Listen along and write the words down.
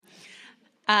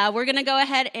We're going to go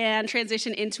ahead and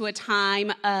transition into a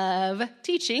time of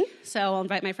teaching. So I'll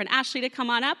invite my friend Ashley to come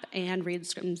on up and read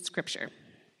some scripture.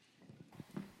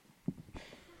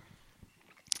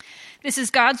 This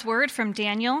is God's word from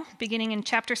Daniel, beginning in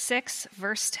chapter 6,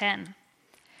 verse 10.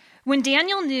 When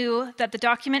Daniel knew that the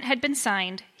document had been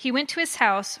signed, he went to his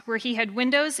house where he had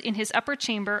windows in his upper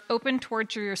chamber open toward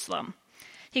Jerusalem.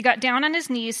 He got down on his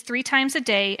knees 3 times a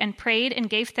day and prayed and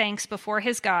gave thanks before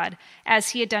his God, as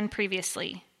he had done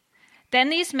previously. Then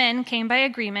these men came by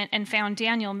agreement and found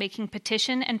Daniel making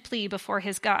petition and plea before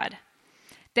his God.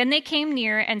 Then they came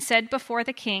near and said before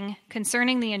the king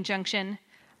concerning the injunction,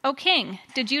 "O king,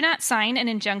 did you not sign an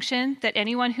injunction that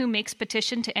anyone who makes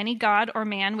petition to any god or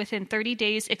man within 30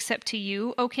 days except to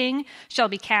you, O king, shall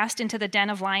be cast into the den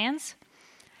of lions?"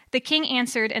 The king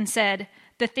answered and said,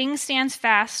 "The thing stands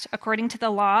fast according to the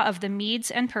law of the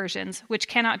Medes and Persians, which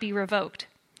cannot be revoked."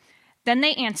 Then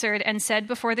they answered and said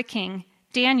before the king,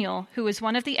 "Daniel, who is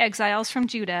one of the exiles from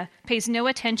Judah, pays no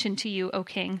attention to you, O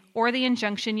king, or the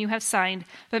injunction you have signed,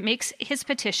 but makes his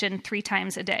petition 3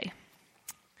 times a day."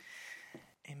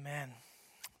 Amen.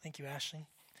 Thank you, Ashley.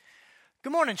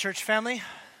 Good morning, church family.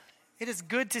 It is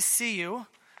good to see you.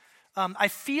 I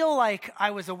feel like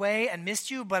I was away and missed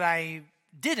you, but I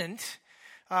didn't.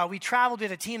 We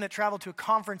had a team that traveled to a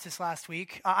conference this last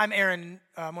week. I'm Aaron,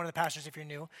 one of the pastors if you're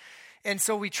new. And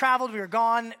so we traveled, we were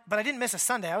gone, but I didn't miss a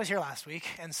Sunday. I was here last week.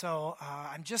 And so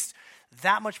I'm just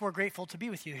that much more grateful to be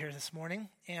with you here this morning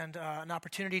and an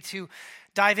opportunity to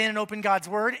dive in and open God's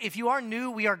Word. If you are new,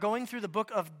 we are going through the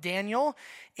book of Daniel,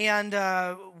 and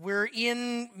we're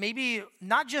in maybe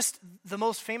not just the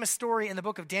most famous story in the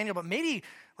book of Daniel, but maybe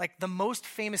like the most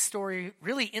famous story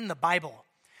really in the Bible.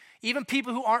 Even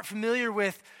people who aren't familiar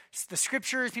with the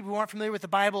scriptures, people who aren't familiar with the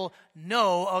Bible,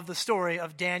 know of the story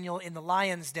of Daniel in the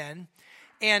lion's den.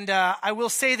 And I will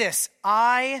say this,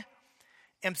 I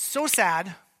am so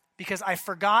sad because I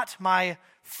forgot my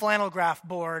flannel graph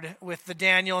board with the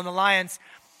Daniel and the lions.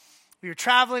 We were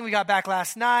traveling, we got back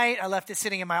last night, I left it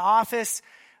sitting in my office.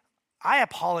 I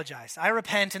apologize. I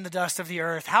repent in the dust of the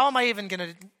earth. How am I even going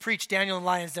to preach Daniel and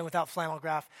Lion's Den without flannel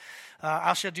graph?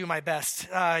 I shall do my best.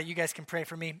 You guys can pray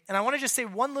for me. And I want to just say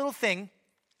one little thing.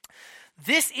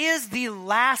 This is the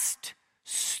last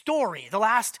story, the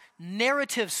last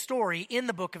narrative story in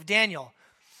the book of Daniel.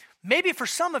 Maybe for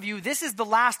some of you, this is the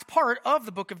last part of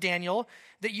the book of Daniel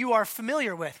that you are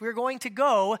familiar with. We're going to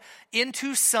go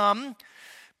into some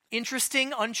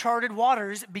interesting, uncharted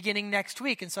waters beginning next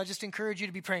week. And so I just encourage you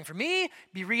to be praying for me,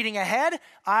 be reading ahead.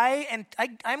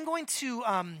 I'm going to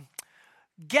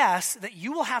guess that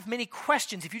you will have many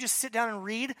questions if you just sit down and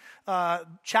read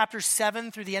chapters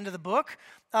 7 through the end of the book.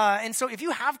 And so if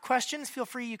you have questions, feel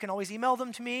free. You can always email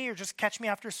them to me or just catch me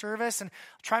after service, and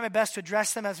I'll try my best to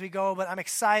address them as we go. But I'm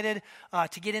excited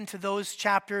to get into those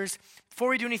chapters. Before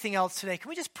we do anything else today, can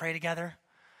we just pray together?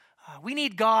 We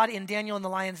need God in Daniel and the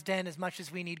lion's den as much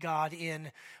as we need God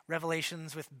in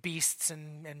Revelations with beasts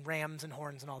and rams and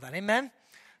horns and all that. Amen?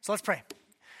 So let's pray.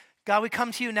 God, we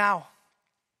come to you now,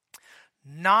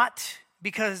 not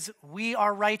because we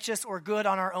are righteous or good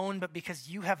on our own, but because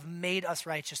you have made us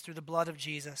righteous through the blood of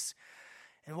Jesus.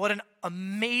 And what an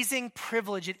amazing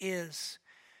privilege it is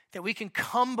that we can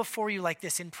come before you like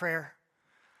this in prayer.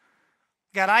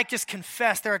 God, I just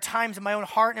confess there are times in my own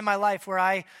heart and in my life where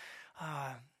I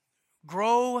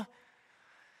grow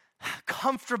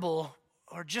comfortable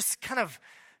or just kind of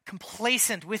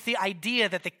complacent with the idea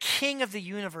that the King of the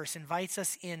universe invites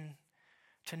us in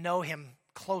to know him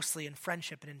closely in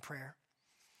friendship and in prayer.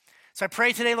 So I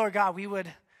pray today, Lord God, we would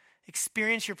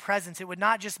experience your presence. It would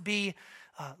not just be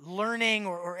learning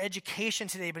or education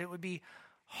today, but it would be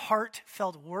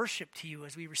heartfelt worship to you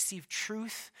as we receive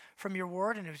truth from your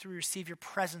word and as we receive your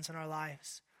presence in our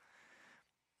lives.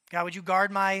 God, would you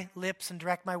guard my lips and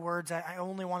direct my words? I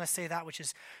only want to say that which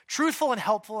is truthful and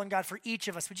helpful. And God, for each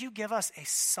of us, would you give us a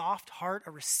soft heart,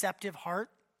 a receptive heart?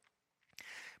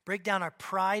 Break down our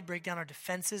pride, break down our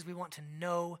defenses. We want to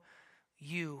know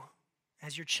you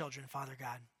as your children, Father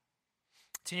God.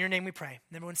 It's in your name we pray.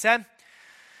 And everyone said,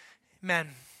 amen.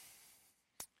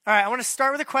 All right, I want to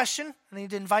start with a question. I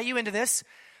need to invite you into this.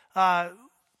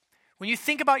 When you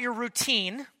think about your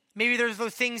routine, maybe there's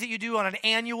those things that you do on an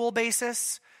annual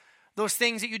basis, those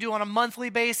things that you do on a monthly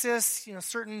basis,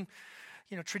 certain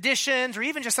traditions, or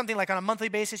even just something like on a monthly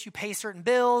basis, you pay certain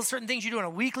bills, certain things you do on a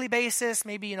weekly basis,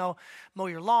 maybe, mow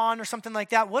your lawn or something like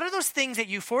that. What are those things that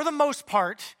you, for the most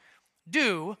part,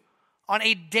 do on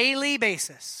a daily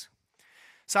basis?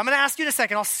 So I'm going to ask you in a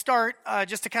second. I'll start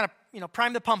just to kind of,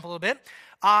 prime the pump a little bit.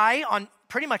 On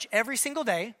pretty much every single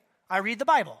day, I read the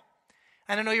Bible.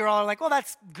 And I know you're all like, well,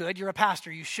 that's good. You're a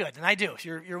pastor. You should. And I do.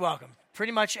 You're welcome.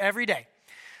 Pretty much every day.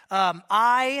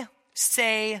 I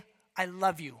say I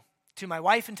love you to my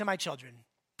wife and to my children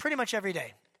pretty much every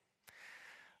day.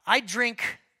 I drink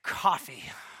coffee.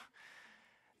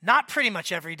 Not pretty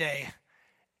much every day.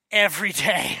 Every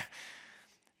day.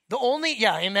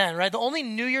 Amen, right? The only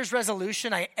New Year's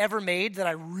resolution I ever made that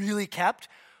I really kept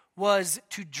was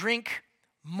to drink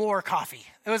more coffee.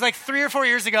 It was like 3 or 4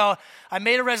 years ago. I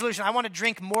made a resolution. I want to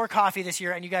drink more coffee this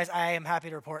year. And you guys, I am happy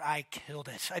to report I killed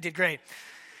it. I did great.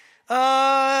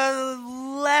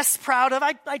 Less proud of,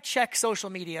 I check social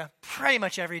media pretty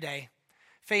much every day.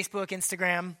 Facebook,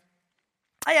 Instagram.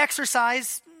 I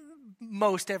exercise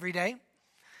most every day.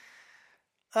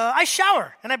 I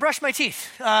shower and I brush my teeth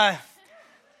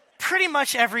pretty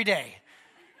much every day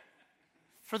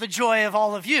for the joy of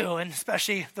all of you, and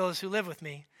especially those who live with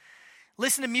me.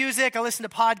 Listen to music. I listen to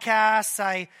podcasts.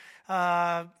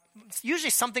 It's usually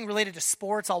something related to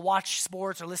sports. I'll watch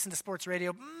sports or listen to sports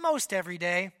radio most every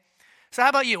day. So how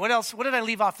about you? What else? What did I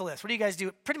leave off the list? What do you guys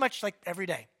do pretty much like every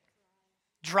day?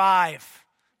 Drive.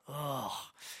 Oh.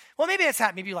 Well, maybe it's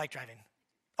that. Maybe you like driving.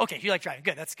 Okay, you like driving.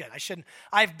 Good, that's good.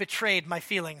 I've betrayed my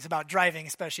feelings about driving,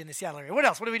 especially in the Seattle area. What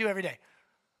else? What do we do every day?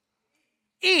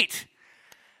 Eat.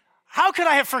 How could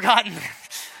I have forgotten?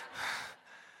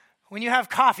 When you have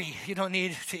coffee, you don't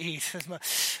need to eat as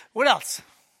much. What else?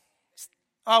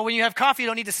 Oh, when you have coffee, you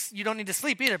don't need to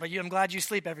sleep either, but I'm glad you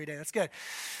sleep every day. That's good.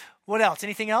 What else?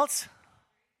 Anything else?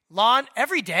 Lawn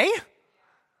every day?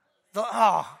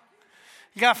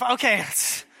 Okay.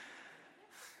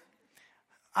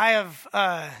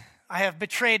 I have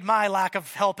betrayed my lack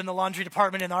of help in the laundry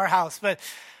department in our house, but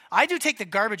I do take the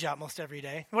garbage out most every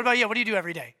day. What about you? What do you do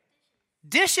every day?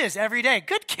 Dishes every day.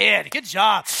 Good kid. Good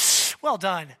job. Well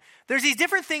done. There's these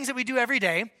different things that we do every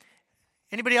day.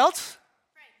 Anybody else?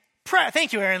 Pray.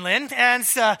 Thank you, Erin Lynn. And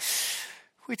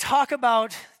we talk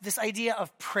about this idea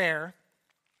of prayer.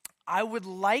 I would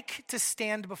like to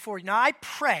stand before you. Now, I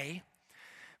pray,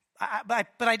 but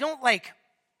I don't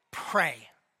pray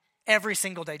every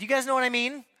single day. Do you guys know what I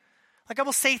mean? I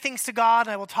will say things to God,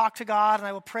 and I will talk to God, and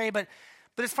I will pray, but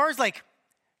as far as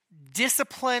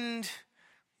disciplined,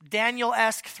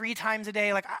 Daniel-esque 3 times a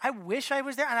day, I wish I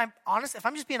was there, and I'm honest, if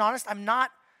I'm just being honest, I'm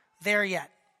not there yet.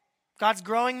 God's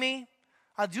growing me.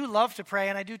 I do love to pray,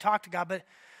 and I do talk to God,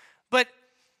 but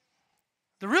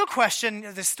the real question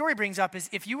this story brings up is,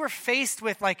 if you were faced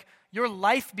with your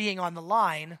life being on the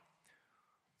line,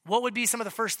 what would be some of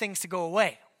the first things to go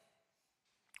away?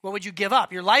 What would you give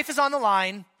up? Your life is on the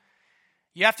line.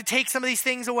 You have to take some of these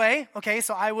things away. Okay,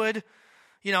 so I would,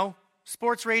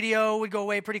 sports radio would go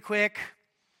away pretty quick.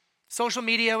 Social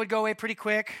media would go away pretty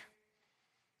quick.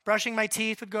 Brushing my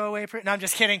teeth would go away no, I'm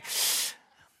just kidding.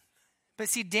 But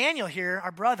see, Daniel here,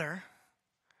 our brother,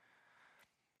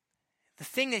 the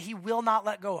thing that he will not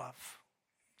let go of,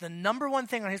 the number one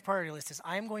thing on his priority list is,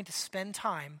 I am going to spend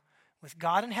time with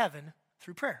God in heaven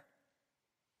through prayer.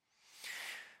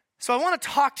 So I want to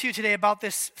talk to you today about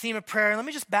this theme of prayer. And let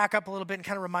me just back up a little bit and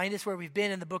kind of remind us where we've been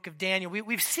in the book of Daniel.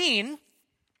 We've seen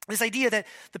this idea that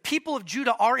the people of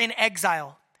Judah are in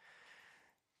exile.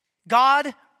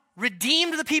 God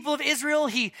redeemed the people of Israel.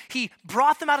 He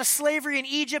brought them out of slavery in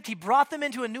Egypt. He brought them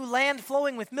into a new land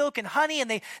flowing with milk and honey, and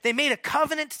they made a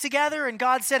covenant together, and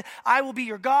God said, I will be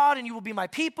your God, and you will be my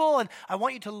people, and I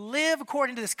want you to live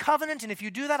according to this covenant, and if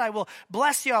you do that, I will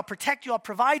bless you, I'll protect you, I'll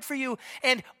provide for you.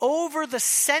 And over the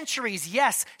centuries,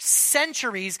 yes,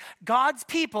 centuries, God's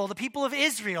people, the people of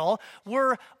Israel,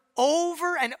 were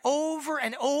over and over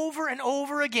and over and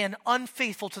over again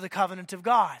unfaithful to the covenant of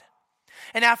God.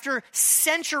 And after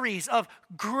centuries of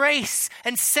grace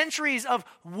and centuries of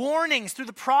warnings through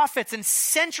the prophets and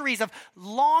centuries of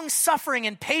long suffering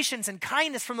and patience and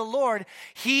kindness from the Lord,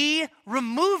 he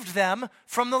removed them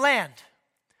from the land.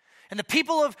 And the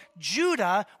people of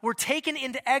Judah were taken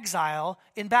into exile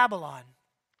in Babylon.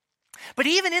 But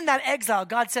even in that exile,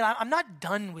 God said, I'm not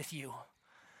done with you.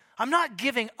 I'm not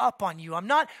giving up on you. I'm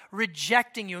not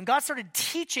rejecting you. And God started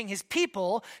teaching his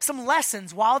people some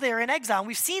lessons while they're in exile. And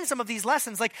we've seen some of these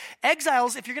lessons. Like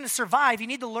exiles, if you're going to survive, you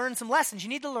need to learn some lessons. You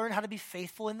need to learn how to be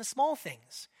faithful in the small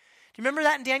things. Do you remember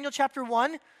that in Daniel chapter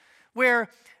 1? Where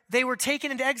they were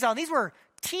taken into exile. And these were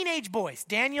teenage boys.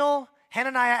 Daniel,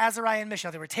 Hananiah, Azariah, and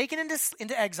Mishael. They were taken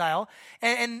into exile.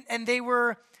 And they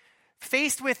were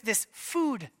faced with this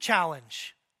food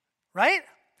challenge. Right?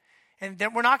 And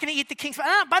we're not going to eat the king's food.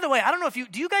 By the way, I don't know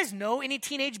do you guys know any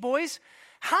teenage boys?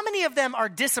 How many of them are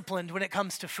disciplined when it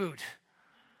comes to food?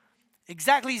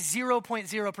 Exactly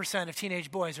 0.0% of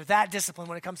teenage boys are that disciplined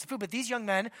when it comes to food. But these young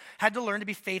men had to learn to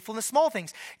be faithful in the small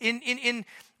things.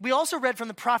 We also read from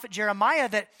the prophet Jeremiah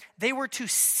that they were to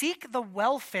seek the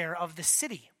welfare of the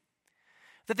city.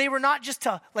 That they were not just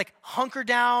to like hunker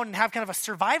down and have kind of a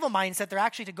survival mindset. They're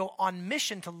actually to go on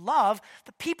mission to love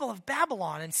the people of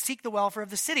Babylon and seek the welfare of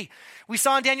the city. We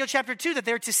saw in Daniel chapter 2 that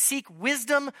they're to seek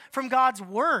wisdom from God's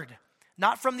word.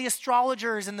 Not from the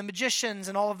astrologers and the magicians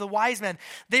and all of the wise men.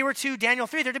 They were to, Daniel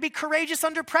 3, they're to be courageous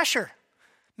under pressure.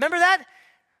 Remember that?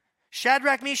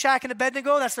 Shadrach, Meshach, and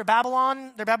Abednego, that's their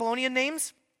Babylonian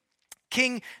names.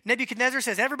 King Nebuchadnezzar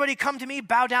says, everybody come to me,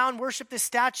 bow down, worship this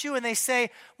statue. And they say,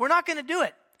 we're not going to do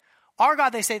it. Our God,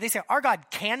 they say, our God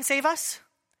can save us.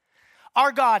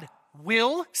 Our God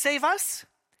will save us.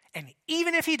 And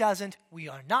even if he doesn't, we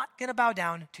are not going to bow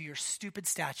down to your stupid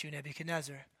statue,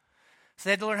 Nebuchadnezzar. So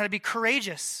they had to learn how to be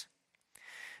courageous.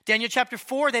 Daniel chapter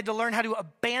 4, they had to learn how to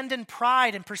abandon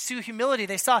pride and pursue humility.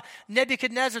 They saw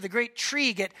Nebuchadnezzar, the great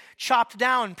tree, get chopped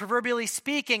down, proverbially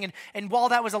speaking. And while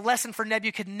that was a lesson for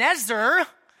Nebuchadnezzar,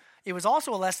 it was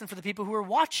also a lesson for the people who were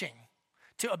watching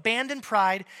to abandon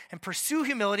pride and pursue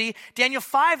humility. Daniel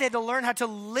 5, they had to learn how to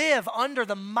live under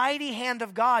the mighty hand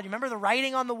of God. You remember the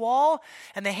writing on the wall?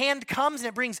 And the hand comes and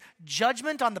it brings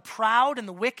judgment on the proud and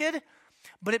the wicked.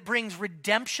 But it brings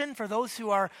redemption for those who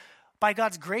are, by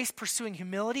God's grace, pursuing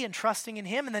humility and trusting in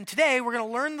him. And then today, we're going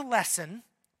to learn the lesson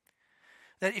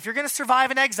that if you're going to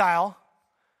survive in exile,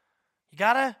 you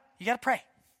gotta pray.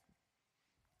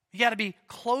 You got to be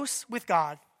close with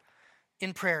God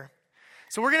in prayer.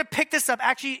 So we're going to pick this up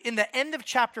actually in the end of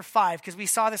chapter 5, because we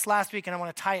saw this last week, and I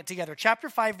want to tie it together. Chapter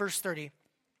 5, verse 30.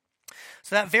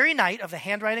 So that very night of the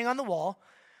handwriting on the wall,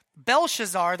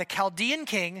 Belshazzar, the Chaldean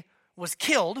king, was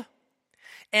killed.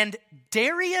 And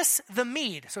Darius the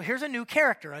Mede, so here's a new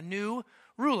character, a new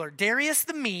ruler. Darius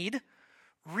the Mede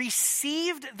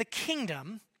received the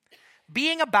kingdom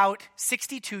being about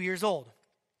 62 years old.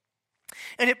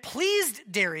 And it pleased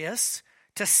Darius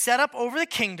to set up over the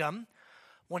kingdom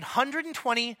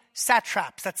 120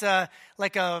 satraps. That's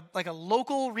like a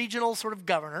local regional sort of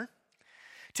governor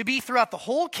to be throughout the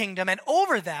whole kingdom, and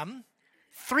over them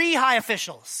 3 high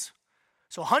officials.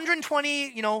 So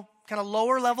 120, kind of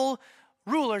lower level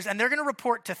rulers, and they're going to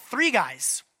report to 3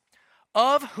 guys,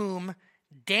 of whom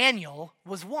Daniel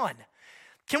was one.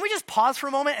 Can we just pause for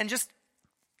a moment and just,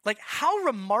 how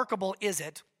remarkable is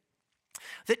it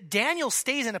that Daniel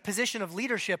stays in a position of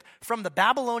leadership from the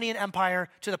Babylonian Empire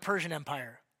to the Persian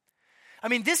Empire? I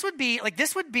mean, this would be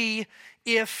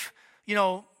if,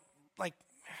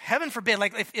 heaven forbid,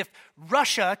 if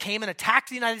Russia came and attacked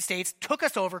the United States, took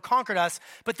us over, conquered us,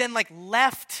 but then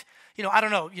left,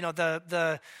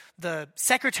 the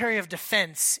Secretary of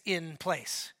Defense in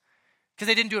place. Because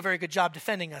they didn't do a very good job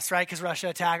defending us, right? Because Russia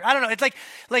attacked. I don't know. It's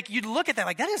like you'd look at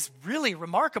that, that is really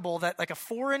remarkable that a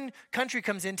foreign country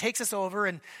comes in, takes us over,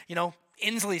 and,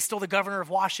 Inslee's still the governor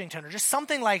of Washington, or just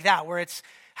something like that, where it's,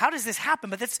 how does this happen?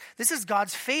 But this is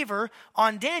God's favor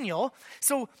on Daniel.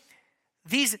 So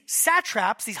these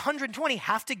satraps, these 120,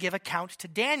 have to give account to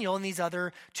Daniel and these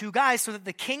other 2 guys so that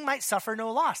the king might suffer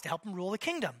no loss to help him rule the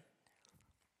kingdom.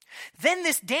 Then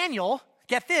this Daniel,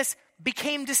 get this,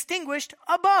 became distinguished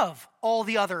above all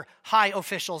the other high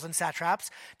officials and satraps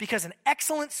because an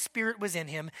excellent spirit was in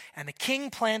him, and the king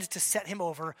planned to set him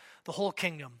over the whole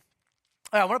kingdom.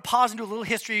 All right, I want to pause and do a little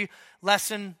history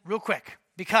lesson real quick,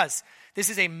 because this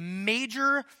is a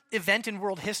major event in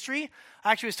world history.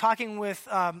 I actually was talking with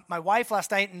my wife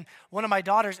last night, and one of my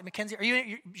daughters,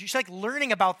 Mackenzie, she's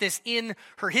learning about this in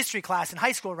her history class in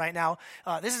high school right now.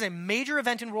 This is a major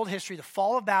event in world history, the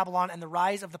fall of Babylon and the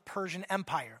rise of the Persian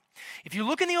Empire. If you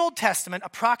look in the Old Testament,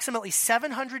 approximately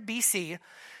 700 BC,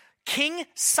 King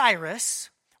Cyrus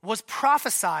was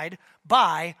prophesied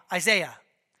by Isaiah.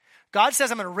 God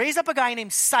says, I'm going to raise up a guy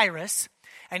named Cyrus,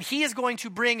 and he is going to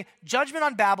bring judgment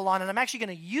on Babylon, and I'm actually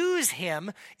going to use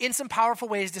him in some powerful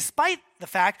ways, despite the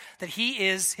fact that he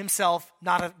is himself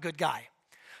not a good guy.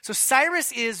 So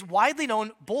Cyrus is widely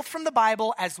known, both from the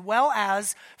Bible as well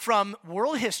as from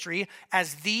world history,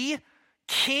 as the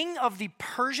king of the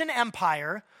Persian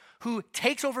Empire who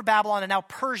takes over Babylon, and now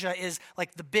Persia is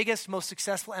the biggest, most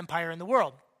successful empire in the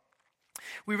world.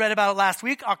 We read about it last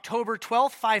week, October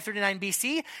 12th, 539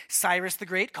 BC, Cyrus the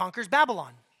Great conquers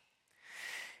Babylon.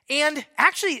 And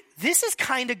actually, this is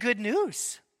kind of good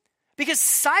news, because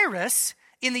Cyrus,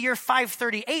 in the year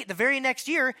 538, the very next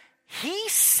year, he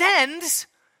sends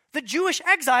the Jewish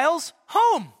exiles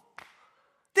home.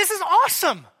 This is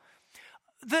awesome.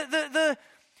 The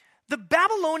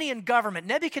Babylonian government,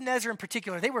 Nebuchadnezzar in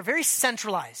particular, they were very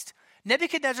centralized.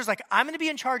 Nebuchadnezzar's like, I'm going to be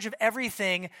in charge of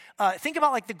everything. Think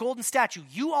about like the golden statue.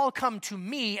 You all come to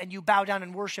me and you bow down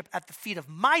and worship at the feet of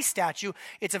my statue.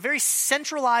 It's a very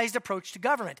centralized approach to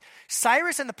government.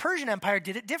 Cyrus and the Persian Empire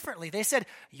did it differently. They said,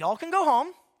 y'all can go home.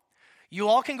 You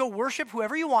all can go worship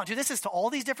whoever you want to. This is to all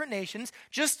these different nations.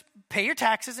 Just pay your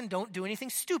taxes and don't do anything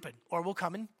stupid, or we'll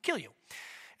come and kill you.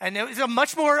 And it was a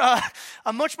much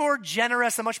more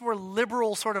generous, a much more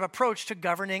liberal sort of approach to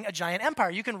governing a giant empire.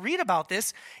 You can read about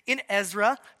this in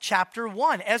Ezra chapter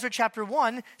 1. Ezra chapter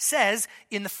 1 says,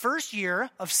 in the first year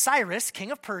of Cyrus,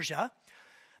 king of Persia,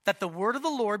 that the word of the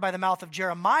Lord by the mouth of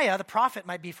Jeremiah, the prophet,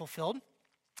 might be fulfilled.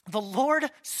 The Lord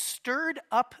stirred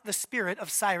up the spirit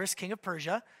of Cyrus, king of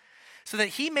Persia, so that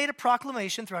he made a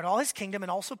proclamation throughout all his kingdom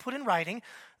and also put in writing,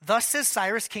 thus says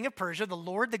Cyrus, king of Persia, the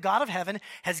Lord, the God of heaven,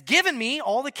 has given me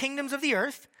all the kingdoms of the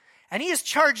earth, and he has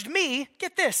charged me,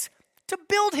 get this, to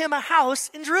build him a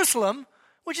house in Jerusalem,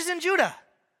 which is in Judah.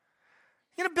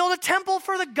 He's going to build a temple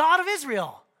for the God of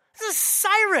Israel. This is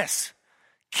Cyrus,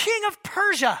 king of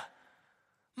Persia,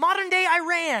 modern day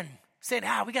Iran, saying,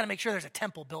 we got to make sure there's a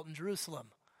temple built in Jerusalem.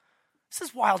 This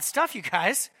is wild stuff, you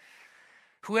guys.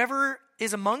 Whoever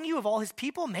is among you of all his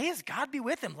people, may his God be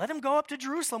with him. Let him go up to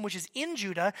Jerusalem, which is in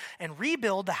Judah, and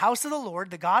rebuild the house of the Lord,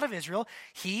 the God of Israel.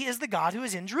 He is the God who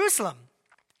is in Jerusalem.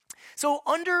 So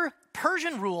under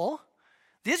Persian rule,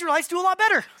 the Israelites do a lot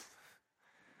better.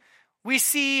 We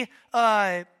see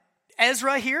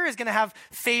Ezra here is going to have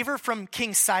favor from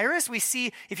King Cyrus. We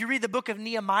see, if you read the book of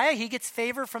Nehemiah, he gets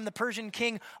favor from the Persian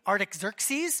king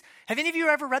Artaxerxes. Have any of you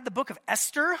ever read the book of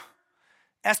Esther?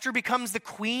 Esther becomes the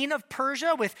queen of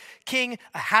Persia with King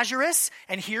Ahasuerus.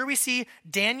 And here we see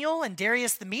Daniel and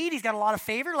Darius the Mede. He's got a lot of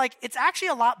favor. Like, it's actually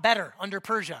a lot better under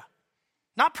Persia.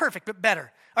 Not perfect, but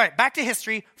better. All right, back to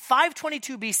history.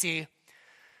 522 BC,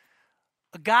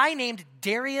 a guy named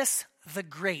Darius the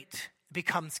Great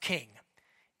becomes king.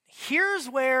 Here's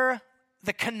where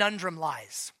the conundrum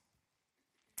lies.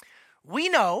 We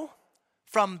know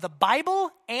from the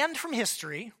Bible and from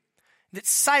history that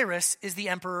Cyrus is the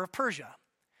emperor of Persia.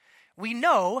 We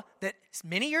know that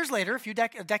many years later,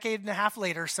 a decade and a half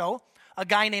later or so, a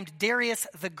guy named Darius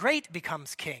the Great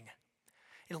becomes king.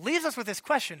 It leaves us with this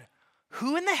question: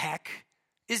 who in the heck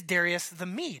is Darius the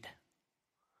Mede?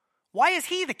 Why is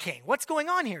he the king? What's going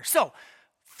on here? So,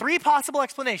 3 possible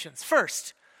explanations.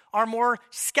 First, our more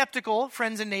skeptical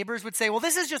friends and neighbors would say, well,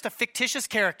 this is just a fictitious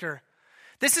character.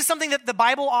 This is something that the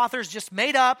Bible authors just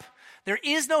made up. There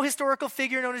is no historical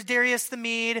figure known as Darius the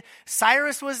Mede.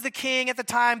 Cyrus was the king at the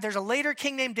time. There's a later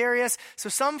king named Darius. So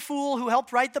some fool who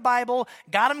helped write the Bible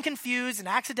got him confused and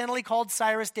accidentally called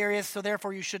Cyrus Darius, so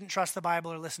therefore you shouldn't trust the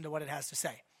Bible or listen to what it has to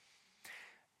say.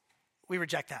 We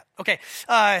reject that. Okay,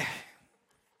 and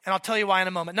I'll tell you why in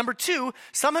a moment. Number 2,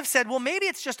 some have said, well, maybe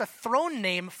it's just a throne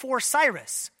name for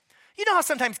Cyrus. You know how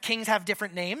sometimes kings have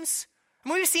different names? I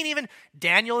mean, we've seen even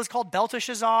Daniel is called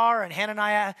Belteshazzar, and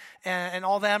Hananiah and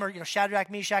all them, or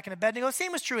Shadrach, Meshach, and Abednego.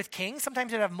 Same was true with kings.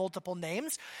 Sometimes they'd have multiple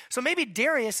names. So maybe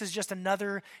Darius is just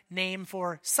another name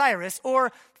for Cyrus.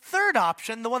 Or third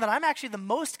option, the one that I'm actually the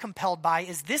most compelled by,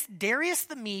 is this Darius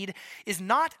the Mede is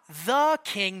not the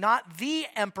king, not the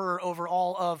emperor over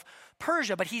all of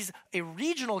Persia, but he's a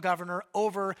regional governor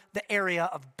over the area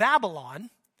of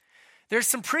Babylon. There's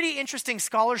some pretty interesting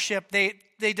scholarship. They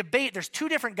debate. There's 2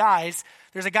 different guys.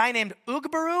 There's a guy named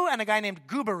Ugbaru and a guy named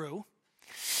Gubaru.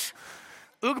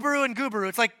 Ugbaru and Gubaru.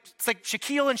 It's like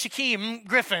Shaquille and Shaquem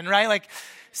Griffin, right? Like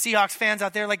Seahawks fans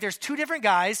out there. Like, there's 2 different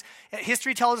guys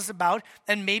history tells us about,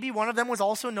 and maybe one of them was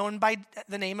also known by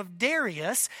the name of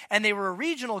Darius, and they were a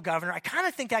regional governor. I kind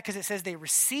of think that because it says they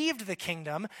received the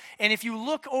kingdom. And if you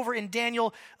look over in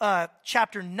Daniel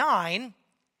chapter 9,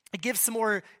 it gives some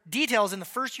more details. In the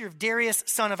first year of Darius,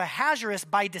 son of Ahasuerus,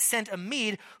 by descent a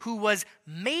Mede, who was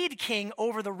made king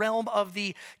over the realm of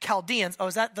the Chaldeans.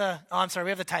 I'm sorry,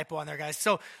 we have the typo on there, guys.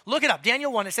 So look it up.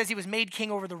 Daniel 1, it says he was made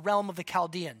king over the realm of the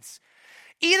Chaldeans.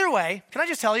 Either way, can I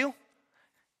just tell you,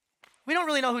 we don't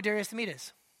really know who Darius the Mede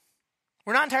is.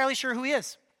 We're not entirely sure who he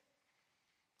is.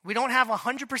 We don't have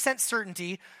 100%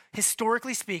 certainty,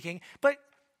 historically speaking, but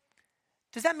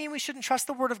does that mean we shouldn't trust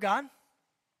the word of God?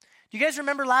 Do you guys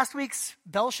remember last week's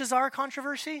Belshazzar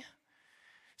controversy?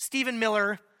 Stephen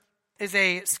Miller is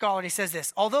a scholar, and he says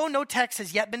this: although no text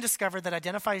has yet been discovered that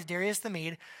identifies Darius the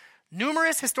Mede,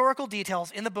 numerous historical details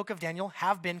in the book of Daniel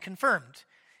have been confirmed,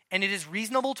 and it is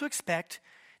reasonable to expect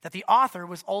that the author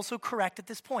was also correct at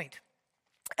this point.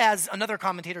 As another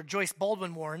commentator, Joyce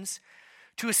Baldwin, warns,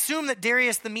 to assume that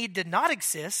Darius the Mede did not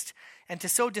exist and to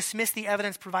so dismiss the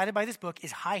evidence provided by this book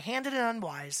is high-handed and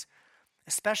unwise,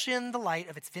 especially in the light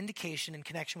of its vindication in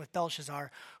connection with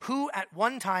Belshazzar, who at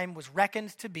one time was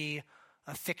reckoned to be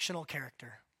a fictional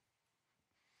character.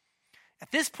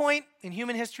 At this point in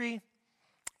human history,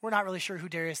 we're not really sure who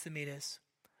Darius the Mede is.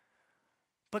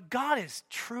 But God is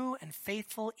true and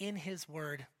faithful in his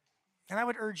word, and I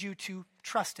would urge you to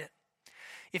trust it.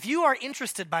 If you are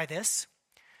interested by this,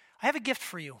 I have a gift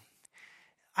for you.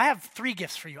 I have 3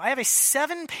 gifts for you. I have a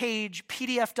 7-page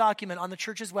PDF document on the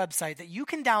church's website that you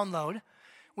can download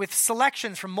with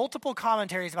selections from multiple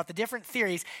commentaries about the different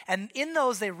theories, and in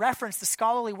those they reference the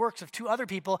scholarly works of 2 other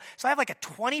people. So I have like a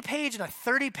 20-page and a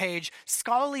 30-page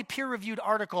scholarly peer-reviewed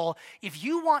article. If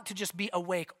you want to just be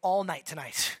awake all night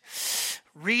tonight,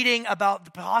 reading about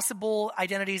the possible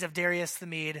identities of Darius the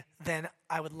Mede, then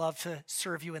I would love to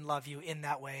serve you and love you in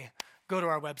that way. Go to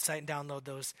our website and download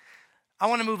those. I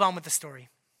want to move on with the story.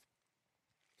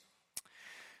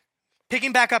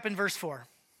 Picking back up in verse 4.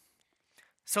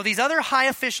 So these other high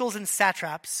officials and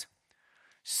satraps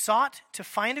sought to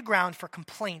find a ground for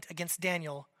complaint against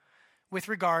Daniel with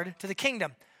regard to the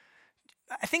kingdom.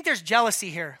 I think there's jealousy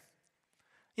here.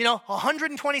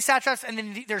 120 satraps, and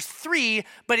then there's 3,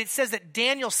 but it says that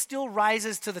Daniel still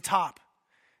rises to the top.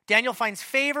 Daniel finds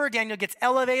favor, Daniel gets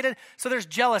elevated, so there's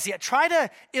jealousy. Try to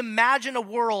imagine a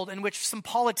world in which some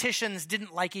politicians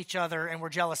didn't like each other and were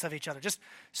jealous of each other. Just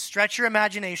stretch your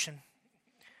imagination.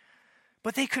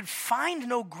 But they could find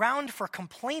no ground for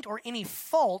complaint or any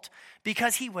fault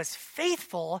because he was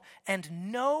faithful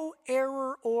and no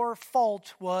error or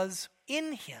fault was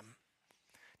in him.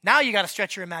 Now you got to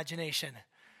stretch your imagination.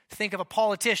 Think of a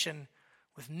politician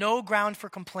with no ground for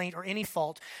complaint or any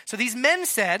fault. So these men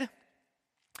said,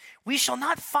 we shall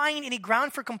not find any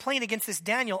ground for complaint against this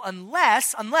Daniel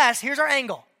unless, here's our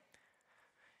angle,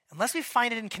 unless we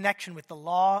find it in connection with the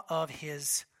law of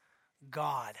his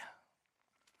God.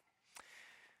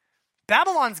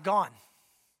 Babylon's gone.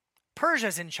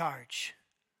 Persia's in charge.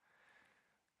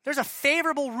 There's a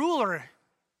favorable ruler,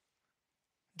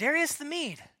 Darius the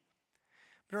Mede.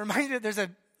 It reminds me, there's a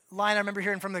line I remember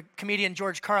hearing from the comedian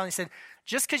George Carlin. He said,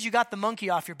 just because you got the monkey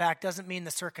off your back doesn't mean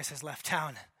the circus has left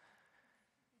town.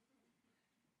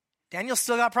 Daniel's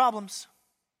still got problems.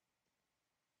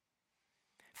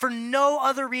 For no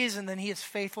other reason than he is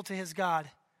faithful to his God.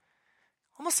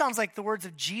 Almost sounds like the words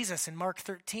of Jesus in Mark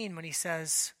 13 when he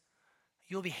says,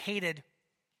 you'll be hated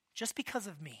just because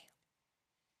of me.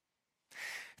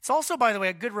 It's also, by the way,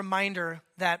 a good reminder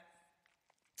that,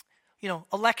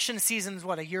 election season's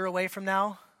a year away from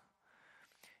now?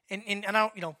 And I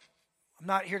don't, I'm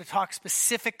not here to talk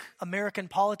specific American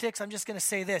politics. I'm just going to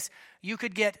say this. You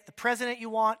could get the president you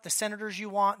want, the senators you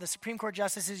want, the Supreme Court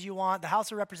justices you want, the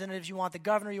House of Representatives you want, the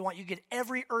governor you want. You get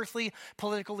every earthly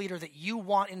political leader that you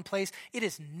want in place. It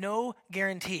is no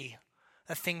guarantee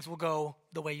that things will go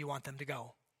the way you want them to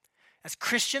go. As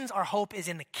Christians, our hope is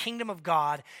in the kingdom of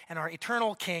God and our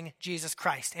eternal King, Jesus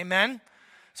Christ. Amen?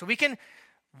 So we can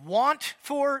want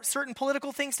for certain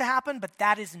political things to happen, but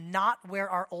that is not where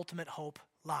our ultimate hope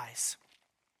lies.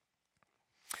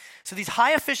 So these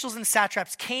high officials and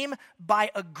satraps came by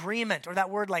agreement, or that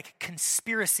word like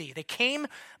conspiracy. They came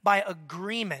by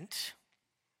agreement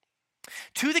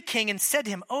to the king and said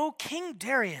to him, O King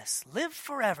Darius, live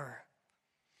forever.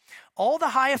 All the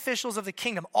high officials of the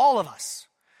kingdom, all of us,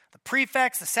 the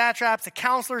prefects, the satraps, the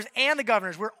counselors, and the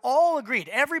governors, we're all agreed.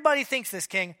 Everybody thinks this,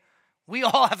 king. We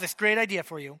all have this great idea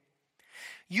for you.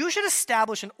 You should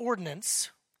establish an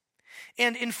ordinance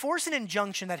and enforce an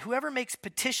injunction that whoever makes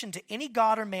petition to any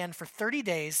god or man for 30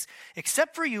 days,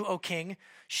 except for you, O king,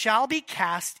 shall be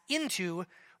cast into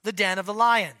the den of the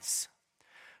lions.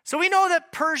 So we know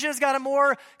that Persia's got a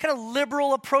more kind of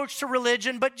liberal approach to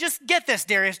religion, but just get this,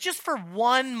 Darius, just for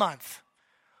 1 month.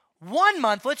 1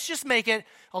 month, let's just make it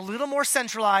a little more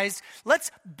centralized.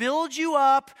 Let's build you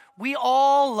up. We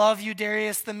all love you,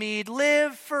 Darius the Mede.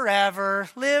 Live forever,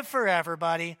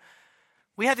 buddy.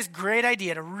 We had this great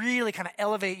idea to really kind of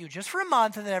elevate you just for a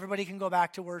month, and then everybody can go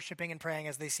back to worshiping and praying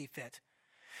as they see fit.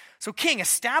 So king,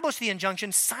 establish the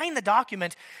injunction, sign the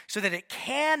document so that it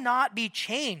cannot be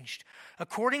changed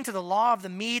according to the law of the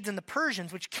Medes and the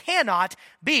Persians, which cannot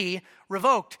be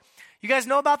revoked. You guys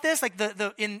know about this? Like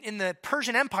in the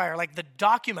Persian Empire, like the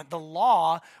document, the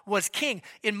law was king.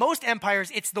 In most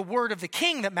empires, it's the word of the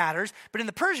king that matters. But in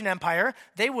the Persian Empire,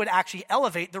 they would actually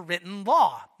elevate the written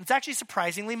law. It's actually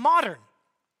surprisingly modern.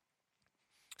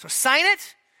 So sign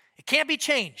it. It can't be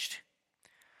changed.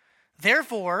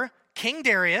 Therefore, King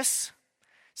Darius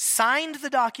signed the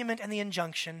document and the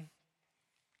injunction.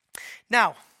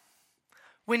 Now,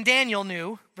 when Daniel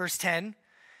knew, verse 10,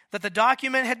 that the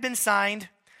document had been signed,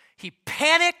 he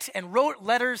panicked and wrote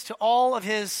letters to all of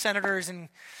his senators and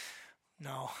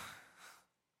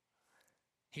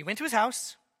he went to his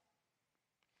house,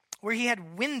 where he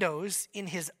had windows in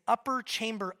his upper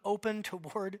chamber open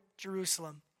toward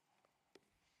Jerusalem.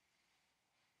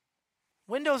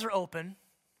 Windows are open,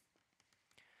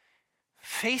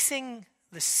 facing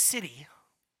the city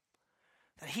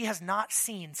that he has not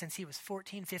seen since he was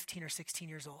 14, 15, or 16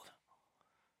 years old.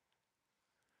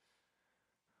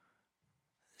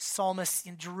 Psalmist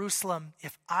in Jerusalem,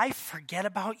 if I forget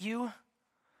about you,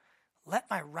 let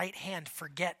my right hand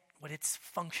forget what its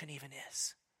function even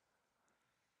is.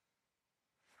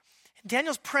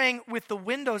 Daniel's praying with the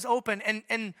windows open,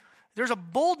 and there's a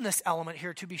boldness element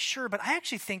here to be sure, but I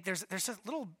actually think there's a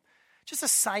little, just a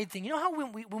side thing. You know how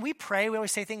when we pray, we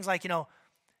always say things like,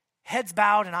 heads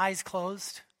bowed and eyes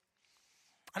closed?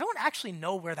 I don't actually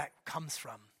know where that comes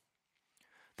from.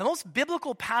 The most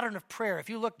biblical pattern of prayer, if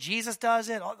you look, Jesus does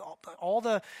it, all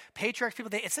the patriarchs,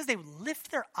 people, it says they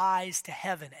lift their eyes to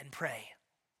heaven and pray.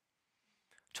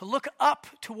 To look up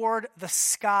toward the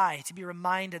sky, to be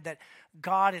reminded that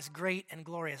God is great and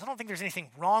glorious. I don't think there's anything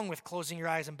wrong with closing your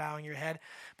eyes and bowing your head,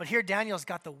 but here Daniel's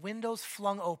got the windows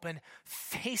flung open,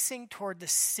 facing toward the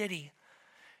city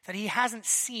that he hasn't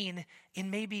seen in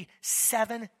maybe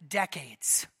 7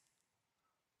 decades.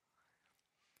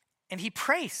 And he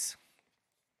prays.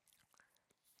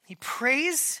 He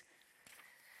prays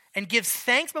and gives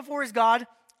thanks before his God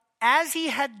as he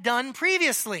had done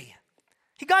previously.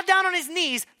 He got down on his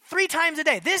knees 3 times a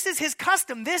day. This is his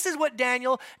custom. This is what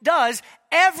Daniel does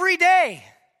every day.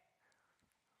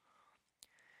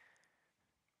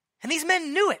 And these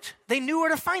men knew it. They knew where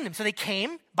to find him. So they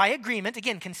came by agreement,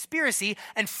 again, conspiracy,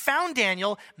 and found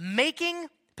Daniel making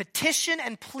petition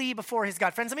and plea before his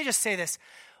God. Friends, let me just say this.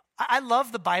 I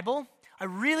love the Bible. I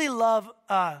really love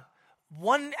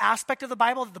one aspect of the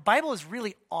Bible. The Bible is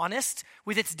really honest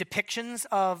with its depictions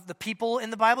of the people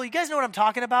in the Bible. You guys know what I'm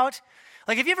talking about?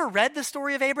 Like, have you ever read the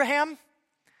story of Abraham?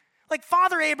 Like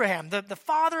Father Abraham, the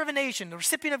father of a nation, the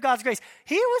recipient of God's grace.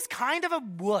 He was kind of a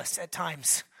wuss at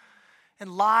times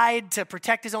and lied to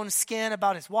protect his own skin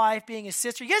about his wife being his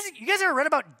sister. You guys ever read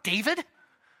about David?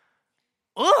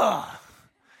 Ugh.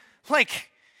 Like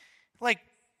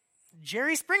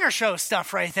Jerry Springer Show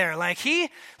stuff right there.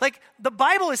 The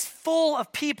Bible is full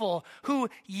of people who,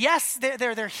 yes,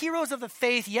 they're heroes of the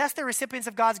faith. Yes, they're recipients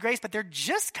of God's grace, but they're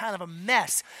just kind of a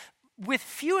mess. With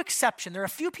few exceptions, there are a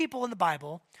few people in the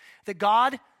Bible that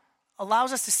God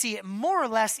allows us to see it more or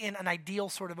less in an ideal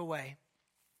sort of a way.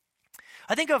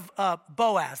 I think of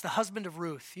Boaz, the husband of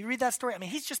Ruth. You read that story? I mean,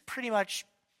 he's just pretty much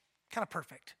kind of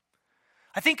perfect.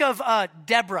 I think of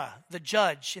Deborah, the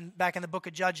judge, back in the book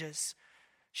of Judges.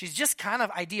 She's just kind of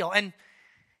ideal. And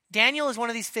Daniel is one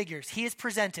of these figures. He is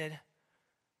presented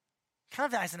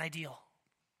kind of as an ideal.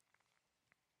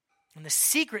 And the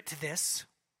secret to this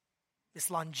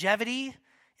longevity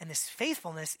and this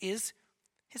faithfulness is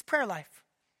his prayer life.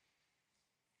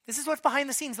 This is what's behind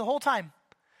the scenes the whole time.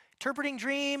 Interpreting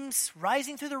dreams,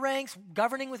 rising through the ranks,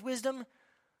 governing with wisdom.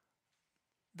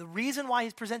 The reason why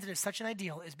he's presented as such an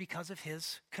ideal is because of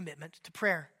his commitment to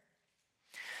prayer.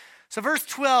 So verse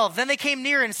 12, then they came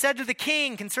near and said to the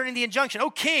king concerning the injunction, "O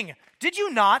king, did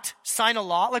you not sign a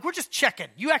law?" Like, we're just checking.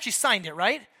 You actually signed it,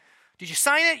 right? Did you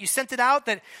sign it? You sent it out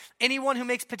that anyone who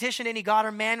makes petition to any god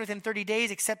or man within 30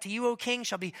 days, except to you, O king,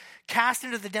 shall be cast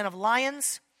into the den of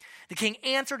lions. The king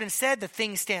answered and said, the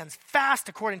thing stands fast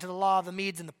according to the law of the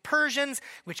Medes and the Persians,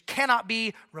 which cannot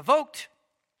be revoked.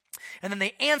 And then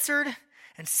they answered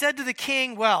and said to the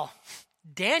king, well,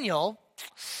 Daniel,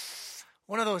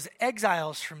 one of those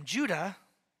exiles from Judah,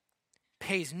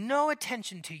 pays no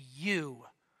attention to you,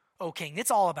 O king.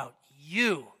 It's all about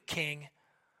you, king.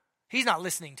 He's not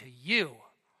listening to you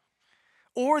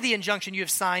or the injunction you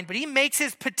have signed, but he makes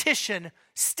his petition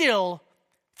still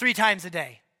 3 times a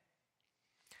day.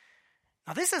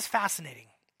 Now, this is fascinating.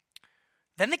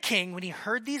 Then the king, when he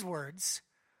heard these words,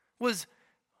 was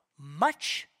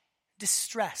much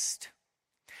distressed,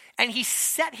 and he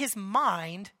set his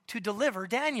mind to deliver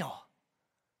Daniel.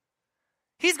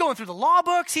 He's going through the law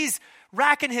books. He's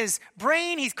racking his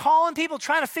brain. He's calling people,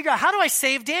 trying to figure out, how do I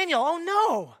save Daniel? Oh,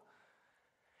 no.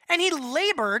 And he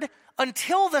labored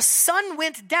until the sun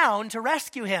went down to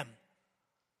rescue him.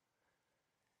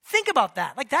 Think about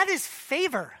that. Like, that is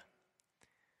favor.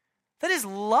 That is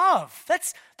love.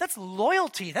 That's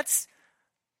loyalty. That's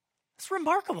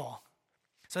remarkable.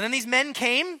 So then these men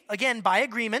came, again, by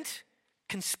agreement,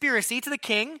 conspiracy, to the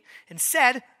king, and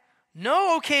said,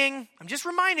 no, O king, I'm just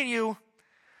reminding you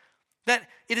that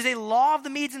it is a law of the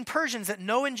Medes and Persians that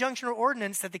no injunction or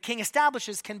ordinance that the king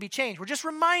establishes can be changed. We're just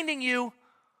reminding you.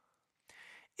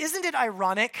 Isn't it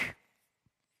ironic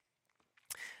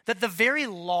that the very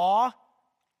law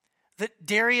that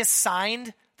Darius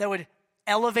signed that would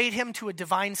elevate him to a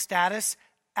divine status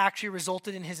actually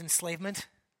resulted in his enslavement.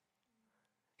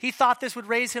 He thought this would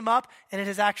raise him up, and it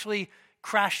has actually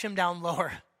crashed him down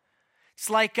lower. It's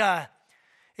like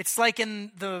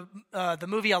in the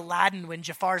movie Aladdin when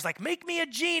Jafar's like, make me a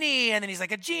genie, and then he's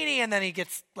like, a genie, and then he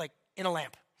gets like in a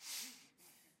lamp.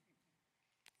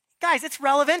 Guys, it's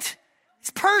relevant.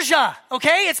 It's Persia,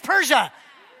 okay? It's Persia.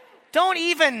 Don't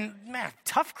even, man,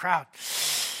 tough crowd.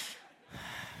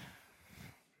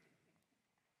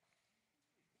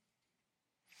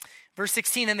 Verse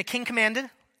 16, and the king commanded,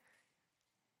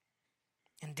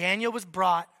 and Daniel was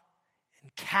brought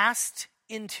and cast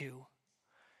into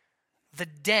the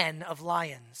den of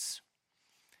lions.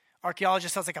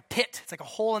 Archaeologists say it's like a pit. It's like a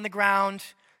hole in the ground,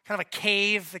 kind of a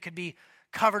cave that could be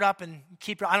covered up and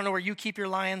I don't know where you keep your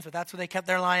lions, but that's where they kept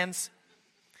their lions.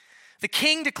 The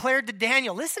king declared to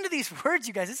Daniel, listen to these words,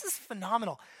 you guys. This is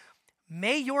phenomenal.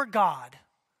 May your God,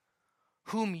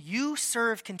 whom you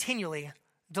serve continually,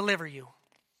 deliver you.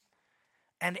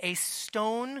 And a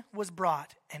stone was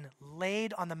brought and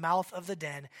laid on the mouth of the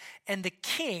den, and the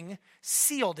king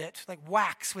sealed it, like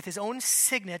wax, with his own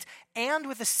signet and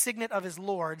with the signet of his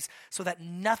lords, so that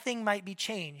nothing might be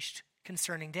changed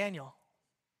concerning Daniel.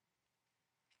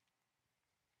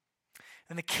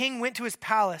 And the king went to his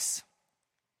palace.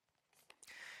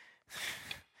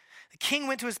 The king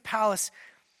went to his palace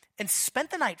and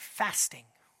spent the night fasting.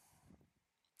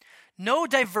 No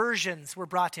diversions were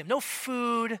brought to him, no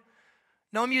food,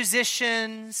 no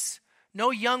musicians,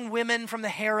 no young women from the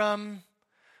harem,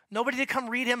 nobody to come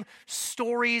read him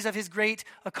stories of his great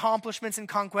accomplishments and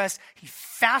conquests. He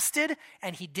fasted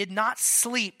and he did not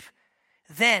sleep.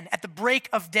 Then, at the break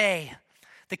of day,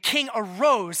 the king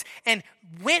arose and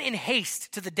went in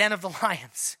haste to the den of the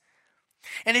lions.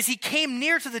 And as he came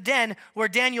near to the den where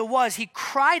Daniel was, he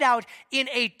cried out in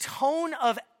a tone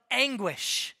of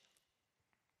anguish.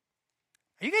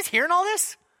 Are you guys hearing all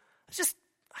this? It's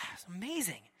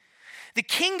amazing. The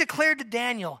king declared to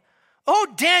Daniel, "O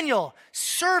Daniel,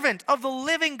 servant of the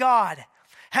living God,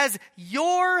 has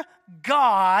your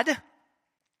God,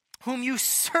 whom you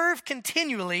serve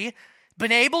continually,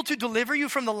 been able to deliver you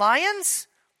from the lions?"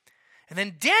 And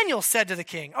then Daniel said to the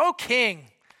king, "O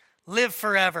king, live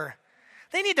forever."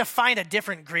 They need to find a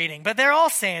different greeting, but they're all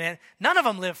saying it. None of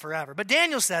them live forever. But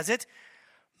Daniel says it.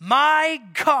 "My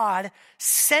God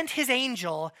sent his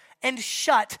angel and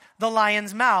shut the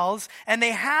lions' mouths, and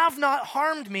they have not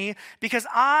harmed me, because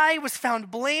I was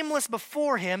found blameless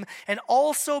before him and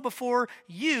also before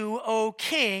you, O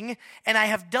king, and I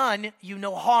have done you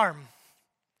no harm."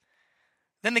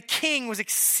 Then the king was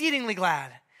exceedingly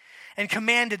glad and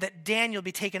commanded that Daniel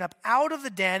be taken up out of the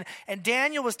den, and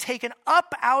Daniel was taken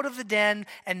up out of the den,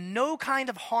 and no kind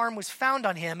of harm was found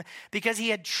on him, because he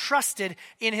had trusted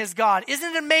in his God.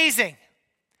 Isn't it amazing?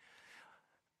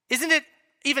 Isn't it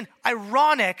even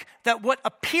ironic that what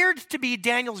appeared to be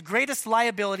Daniel's greatest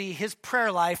liability, his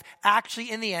prayer life, actually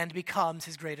in the end becomes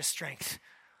his greatest strength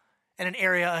and an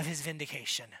area of his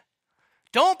vindication?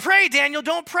 Don't pray, Daniel,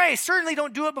 don't pray. Certainly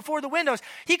don't do it before the windows.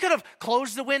 He could have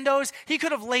closed the windows. He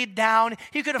could have laid down.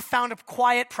 He could have found a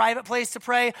quiet, private place to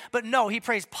pray. But no, he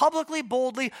prays publicly,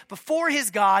 boldly, before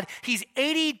his God. He's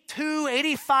 82,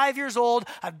 85 years old.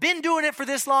 I've been doing it for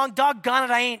this long. Doggone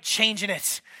it, I ain't changing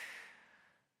it.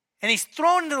 And he's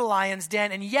thrown into the lion's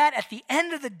den. And yet, at the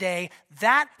end of the day,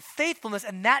 that faithfulness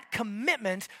and that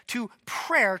commitment to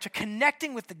prayer, to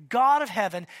connecting with the God of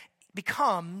heaven,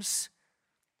 becomes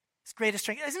his greatest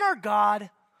strength. Isn't our God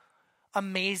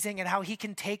amazing at how he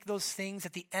can take those things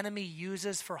that the enemy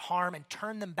uses for harm and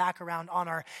turn them back around on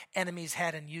our enemy's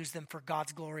head and use them for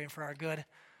God's glory and for our good?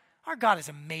 Our God is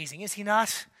amazing, is he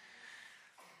not?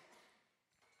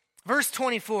 Verse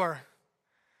 24.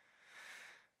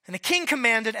 And the king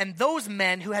commanded, and those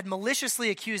men who had maliciously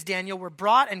accused Daniel were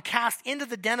brought and cast into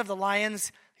the den of the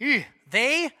lions,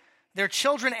 they, their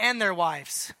children, and their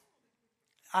wives.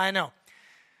 I know.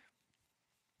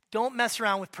 Don't mess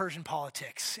around with Persian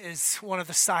politics is one of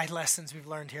the side lessons we've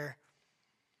learned here.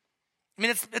 I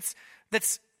mean,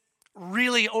 that's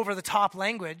really over-the-top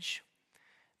language,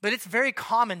 but it's very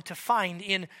common to find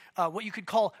in what you could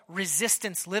call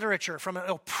resistance literature from an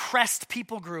oppressed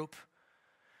people group.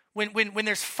 When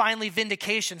there's finally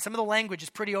vindication, some of the language is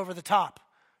pretty over the top.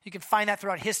 You can find that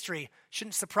throughout history.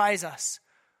 Shouldn't surprise us.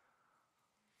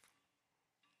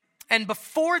 And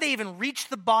before they even reached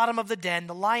the bottom of the den,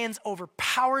 the lions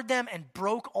overpowered them and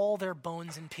broke all their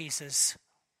bones in pieces.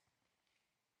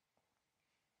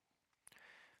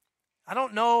 I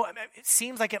don't know. It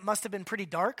seems like it must have been pretty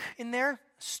dark in there.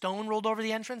 Stone rolled over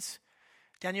the entrance.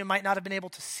 Daniel might not have been able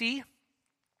to see.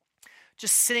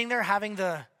 Just sitting there having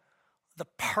the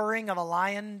purring of a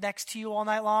lion next to you all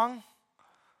night long.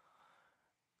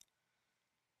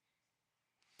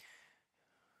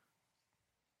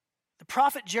 The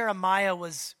prophet Jeremiah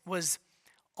was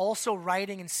also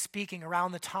writing and speaking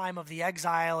around the time of the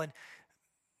exile,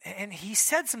 and he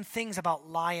said some things about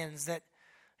lions that,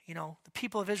 the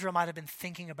people of Israel might have been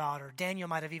thinking about, or Daniel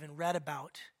might have even read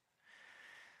about.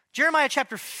 Jeremiah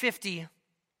chapter 50,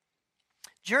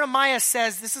 Jeremiah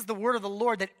says, this is the word of the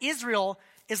Lord, that Israel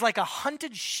is like a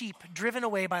hunted sheep driven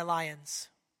away by lions.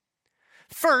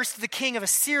 First, the king of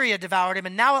Assyria devoured him,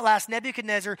 and now at last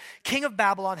Nebuchadnezzar, king of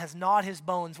Babylon, has gnawed his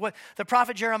bones. What the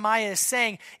prophet Jeremiah is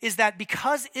saying is that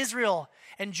because Israel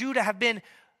and Judah have been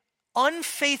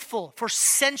unfaithful for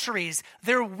centuries,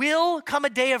 there will come a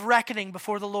day of reckoning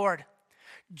before the Lord.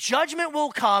 Judgment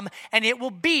will come, and it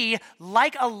will be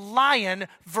like a lion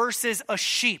versus a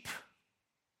sheep.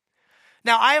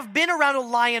 Now, I have been around a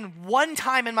lion one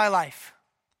time in my life.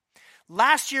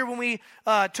 Last year when we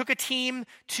took a team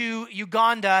to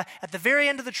Uganda, at the very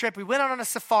end of the trip, we went out on a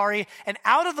safari, and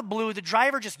out of the blue, the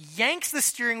driver just yanks the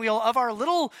steering wheel of our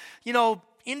little,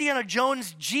 Indiana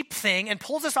Jones Jeep thing and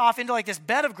pulls us off into like this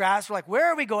bed of grass. We're like, where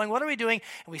are we going? What are we doing?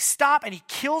 And we stop, and he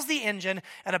kills the engine,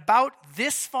 and about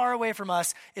this far away from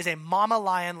us is a mama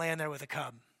lion laying there with a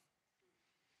cub.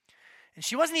 And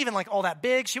she wasn't even like all that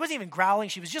big. She wasn't even growling.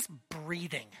 She was just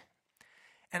breathing.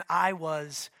 And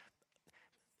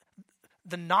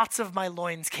the knots of my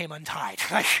loins came untied.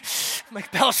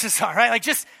 like Belshazzar, right?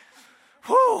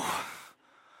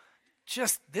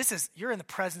 You're in the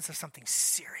presence of something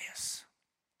serious.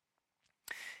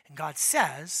 And God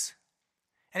says,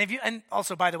 and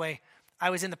also, by the way, I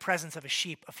was in the presence of a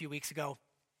sheep a few weeks ago.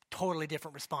 Totally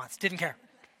different response. Didn't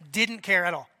care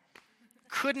at all.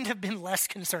 Couldn't have been less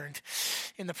concerned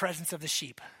in the presence of the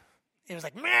sheep. It was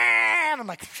like, man, I'm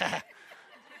like, I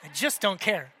just don't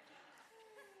care.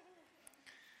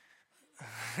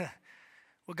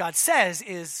 What God says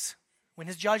is, when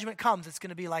his judgment comes, it's going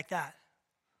to be like that.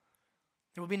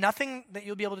 There will be nothing that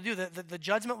you'll be able to do. The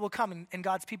judgment will come, and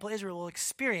God's people, Israel, will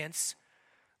experience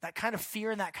that kind of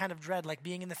fear and that kind of dread, like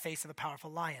being in the face of a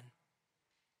powerful lion.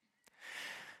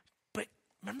 But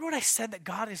remember what I said, that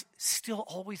God is still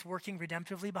always working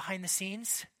redemptively behind the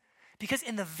scenes? Because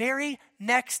in the very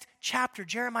next chapter,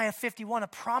 Jeremiah 51, a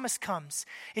promise comes.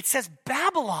 It says,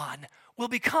 Babylon will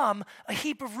become a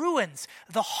heap of ruins,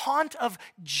 the haunt of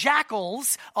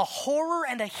jackals, a horror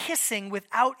and a hissing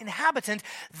without inhabitant.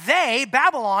 They,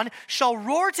 Babylon, shall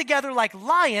roar together like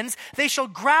lions. They shall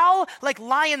growl like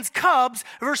lions' cubs.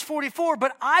 Verse 44,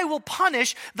 but I will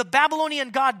punish the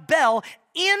Babylonian god Bel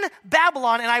in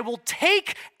Babylon, and I will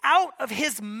take out of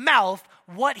his mouth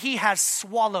what he has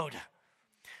swallowed.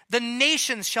 The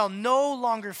nations shall no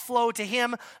longer flow to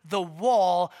him. The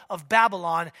wall of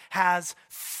Babylon has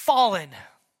fallen.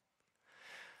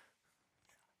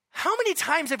 How many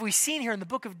times have we seen here in the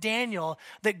book of Daniel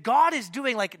that God is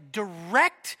doing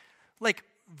direct,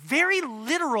 very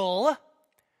literal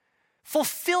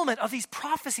fulfillment of these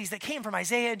prophecies that came from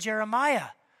Isaiah and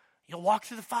Jeremiah? You'll walk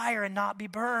through the fire and not be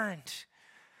burned.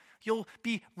 You'll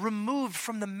be removed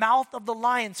from the mouth of the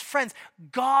lions. Friends,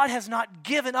 God has not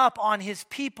given up on his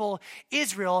people,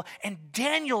 Israel, and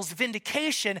Daniel's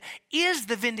vindication is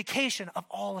the vindication of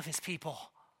all of his people.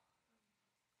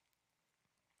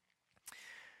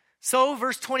 So,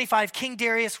 verse 25, King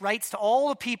Darius writes to all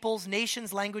the peoples,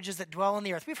 nations, languages that dwell on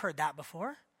the earth. We've heard that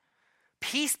before.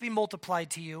 Peace be multiplied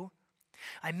to you.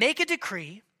 I make a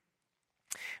decree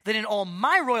that in all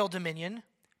my royal dominion,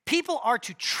 people are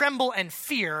to tremble and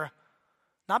fear,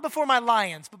 not before my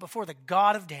lions, but before the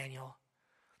God of Daniel.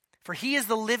 For he is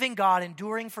the living God,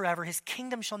 enduring forever. His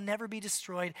kingdom shall never be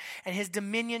destroyed, and his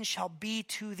dominion shall be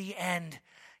to the end.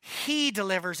 He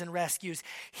delivers and rescues.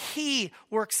 He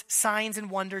works signs and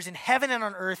wonders in heaven and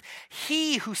on earth.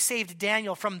 He who saved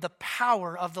Daniel from the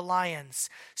power of the lions.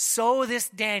 So this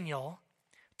Daniel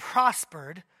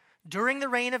prospered during the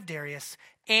reign of Darius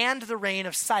and the reign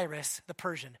of Cyrus the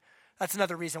Persian. That's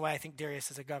another reason why I think Darius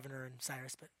is a governor and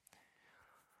Cyrus. But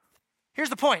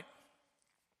here's the point.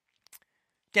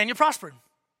 Daniel prospered.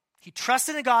 He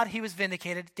trusted in God. He was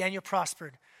vindicated. Daniel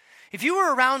prospered. If you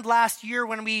were around last year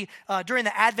when we, during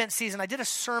the Advent season, I did a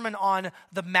sermon on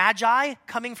the Magi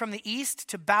coming from the east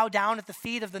to bow down at the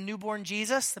feet of the newborn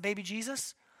Jesus, the baby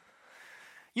Jesus.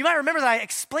 You might remember that I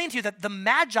explained to you that the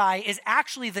Magi is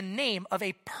actually the name of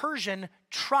a Persian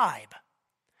tribe.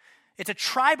 It's a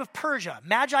tribe of Persia.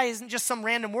 Magi isn't just some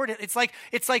random word. It's like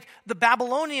the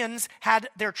Babylonians had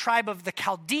their tribe of the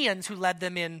Chaldeans who led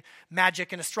them in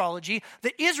magic and astrology.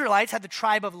 The Israelites had the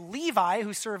tribe of Levi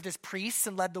who served as priests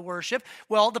and led the worship.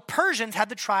 Well, the Persians had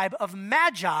the tribe of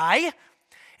Magi.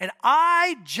 And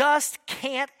I just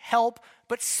can't help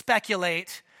but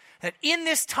speculate that in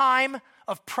this time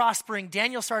of prospering,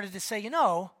 Daniel started to say,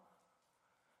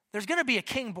 there's going to be a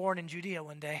king born in Judea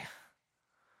one day.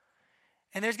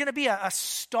 And there's going to be a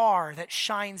star that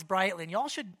shines brightly. And y'all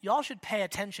should pay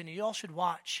attention. And y'all should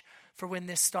watch for when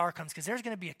this star comes, because there's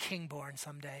going to be a king born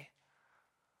someday.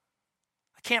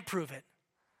 I can't prove it.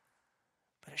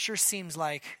 But it sure seems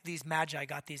like these magi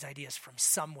got these ideas from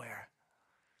somewhere.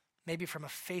 Maybe from a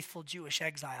faithful Jewish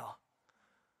exile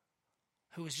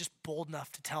who was just bold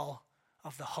enough to tell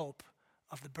of the hope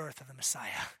of the birth of the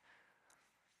Messiah.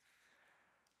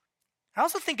 I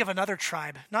also think of another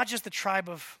tribe, not just the tribe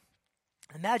of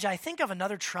the Magi. I think of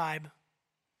another tribe.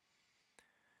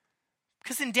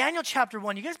 Because in Daniel chapter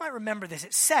 1, you guys might remember this.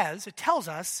 It tells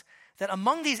us that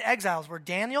among these exiles were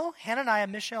Daniel, Hananiah,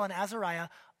 Mishael, and Azariah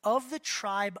of the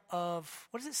tribe of,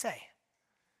 what does it say?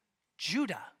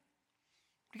 Judah.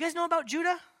 Do you guys know about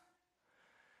Judah?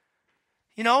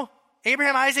 You know,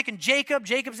 Abraham, Isaac, and Jacob.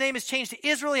 Jacob's name is changed to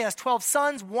Israel. He has 12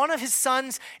 sons. One of his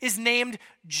sons is named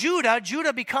Judah.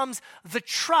 Judah becomes the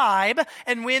tribe.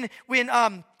 And when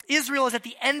Israel is at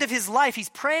the end of his life, he's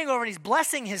praying over and he's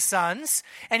blessing his sons.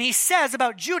 And he says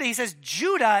about Judah, he says,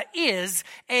 Judah is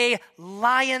a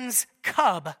lion's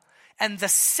cub, and the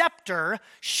scepter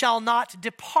shall not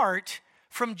depart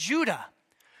from Judah.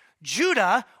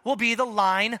 Judah will be the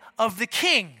line of the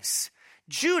kings.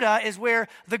 Judah is where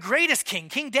the greatest king,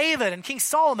 King David and King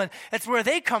Solomon, that's where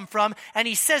they come from. And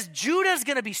he says Judah is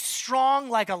going to be strong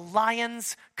like a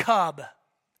lion's cub,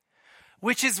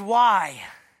 which is why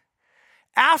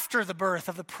after the birth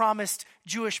of the promised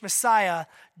Jewish Messiah,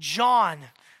 John,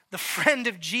 the friend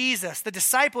of Jesus, the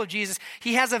disciple of Jesus,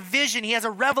 he has a vision, he has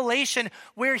a revelation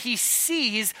where he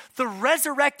sees the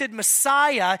resurrected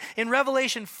Messiah in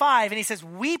Revelation 5, and he says,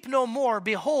 "Weep no more,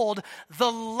 behold,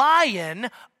 the Lion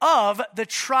of the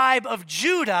tribe of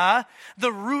Judah,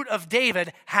 the root of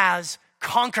David, has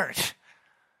conquered."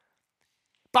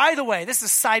 By the way, this is a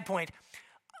side point.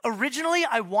 Originally,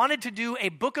 I wanted to do a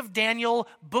Book of Daniel,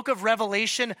 Book of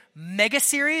Revelation mega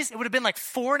series. It would have been like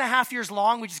 4.5 years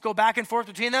long. We just go back and forth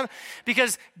between them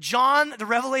because John, the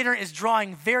Revelator, is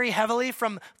drawing very heavily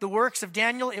from the works of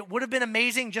Daniel. It would have been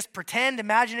amazing. Just pretend,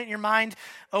 imagine it in your mind.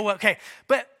 Oh, okay.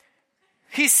 But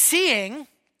he's seeing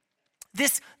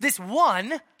this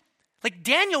one, like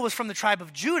Daniel was from the tribe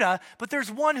of Judah, but there's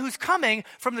one who's coming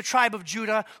from the tribe of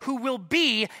Judah who will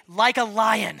be like a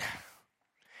lion.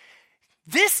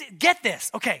 Get this.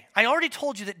 Okay, I already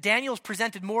told you that Daniel is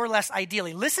presented more or less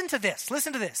ideally. Listen to this.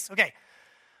 Okay,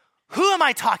 who am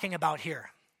I talking about here?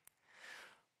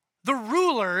 The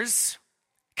rulers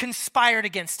conspired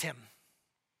against him.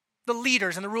 The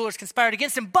leaders and the rulers conspired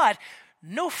against him, but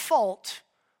no fault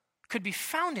could be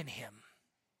found in him.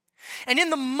 And in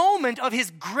the moment of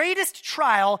his greatest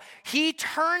trial, he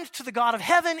turned to the God of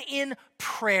heaven in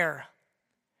prayer.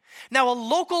 Now, a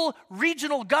local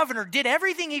regional governor did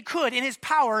everything he could in his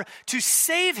power to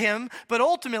save him, but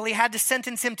ultimately had to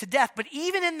sentence him to death. But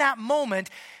even in that moment,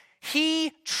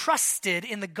 he trusted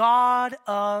in the God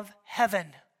of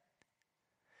heaven.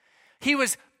 He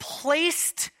was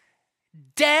placed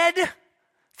dead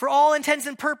for all intents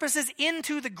and purposes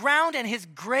into the ground, and his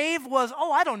grave was,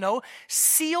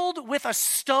 sealed with a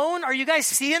stone. Are you guys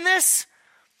seeing this?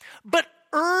 But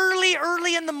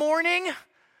early in the morning,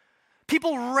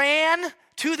 people ran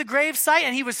to the gravesite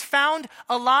and he was found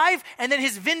alive, and then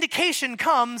his vindication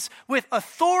comes with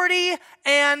authority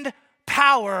and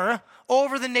power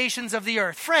over the nations of the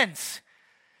earth. Friends,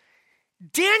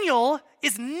 Daniel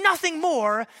is nothing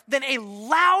more than a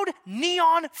loud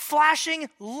neon flashing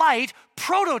light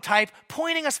prototype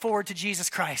pointing us forward to Jesus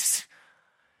Christ.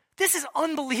 This is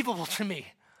unbelievable to me.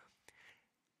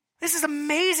 This is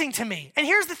amazing to me. And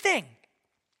here's the thing.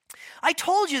 I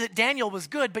told you that Daniel was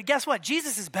good, but guess what?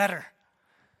 Jesus is better.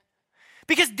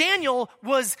 Because Daniel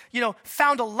was,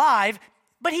 found alive,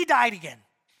 but he died again.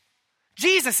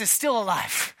 Jesus is still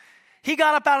alive. He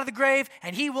got up out of the grave,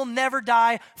 and he will never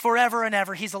die forever and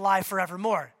ever. He's alive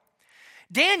forevermore.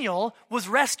 Daniel was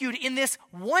rescued in this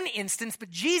one instance, but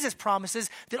Jesus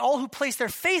promises that all who place their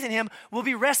faith in him will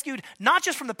be rescued not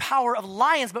just from the power of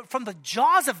lions, but from the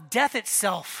jaws of death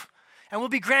itself, and will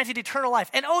be granted eternal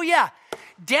life. And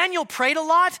Daniel prayed a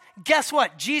lot. Guess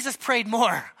what? Jesus prayed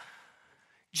more.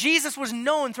 Jesus was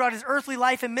known throughout his earthly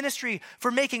life and ministry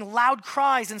for making loud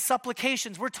cries and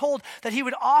supplications. We're told that he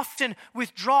would often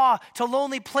withdraw to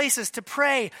lonely places to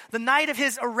pray. The night of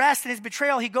his arrest and his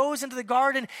betrayal, he goes into the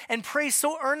garden and prays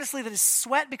so earnestly that his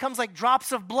sweat becomes like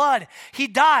drops of blood. He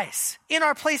dies in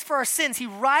our place for our sins. He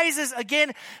rises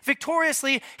again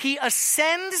victoriously. He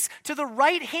ascends to the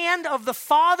right hand of the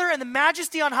Father and the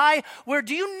Majesty on high, where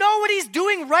do you know what he's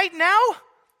doing right now?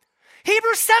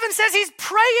 Hebrews 7 says he's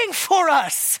praying for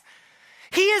us.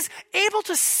 He is able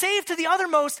to save to the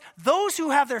uttermost those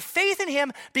who have their faith in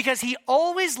him because he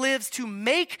always lives to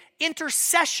make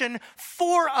intercession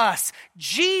for us.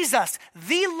 Jesus,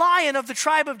 the Lion of the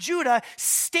tribe of Judah,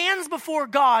 stands before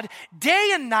God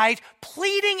day and night,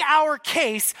 pleading our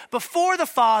case before the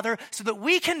Father so that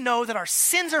we can know that our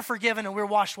sins are forgiven and we're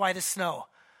washed white as snow.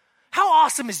 How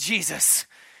awesome is Jesus?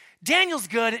 Daniel's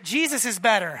good, Jesus is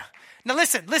better. Now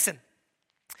listen.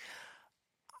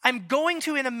 I'm going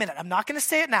to, in a minute, I'm not going to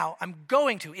say it now, I'm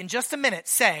going to, in just a minute,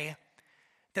 say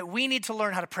that we need to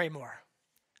learn how to pray more.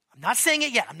 I'm not saying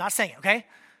it yet. I'm not saying it, okay?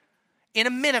 In a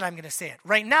minute, I'm going to say it.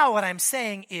 Right now, what I'm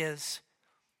saying is,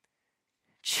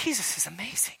 Jesus is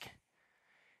amazing.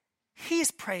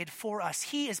 He's prayed for us.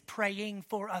 He is praying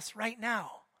for us right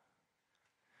now.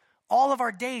 All of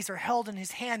our days are held in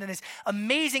his hand, and as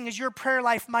amazing as your prayer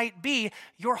life might be,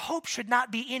 your hope should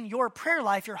not be in your prayer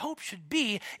life. Your hope should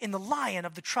be in the Lion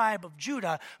of the tribe of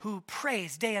Judah who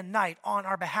prays day and night on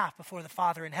our behalf before the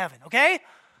Father in heaven, okay?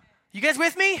 You guys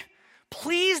with me?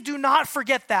 Please do not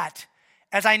forget that.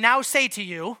 As I now say to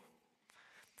you,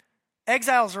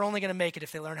 exiles are only going to make it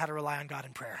if they learn how to rely on God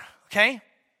in prayer, okay?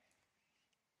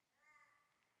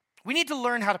 We need to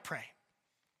learn how to pray.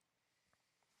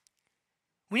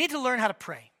 We need to learn how to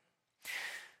pray.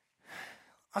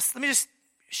 Let me just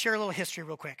share a little history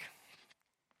real quick.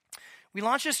 We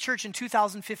launched this church in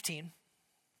 2015.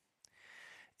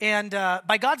 And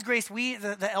by God's grace, we,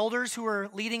 the elders who were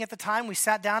leading at the time, we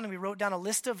sat down and we wrote down a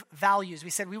list of values. We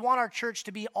said we want our church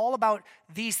to be all about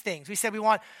these things. We said we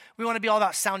want to be all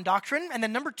about sound doctrine. And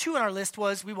then number 2 on our list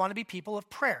was we want to be people of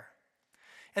prayer.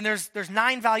 And there's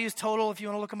 9 values total if you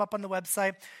want to look them up on the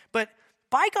website. But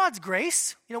by God's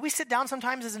grace, we sit down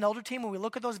sometimes as an elder team and we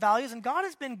look at those values, and God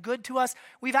has been good to us.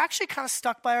 We've actually kind of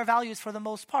stuck by our values for the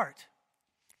most part.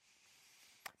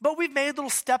 But we've made little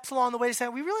steps along the way to say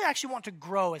we really actually want to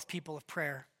grow as people of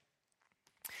prayer.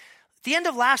 At the end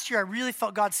of last year, I really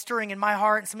felt God stirring in my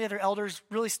heart and some of the other elders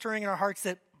really stirring in our hearts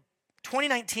that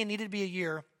 2019 needed to be a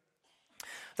year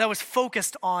that was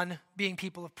focused on being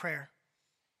people of prayer.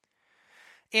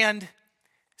 And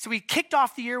so we kicked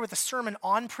off the year with a sermon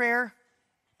on prayer.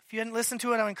 If you hadn't listened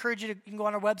to it, I would encourage you can go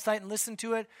on our website and listen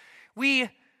to it. We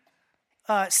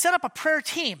set up a prayer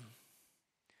team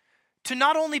to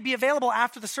not only be available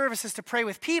after the services to pray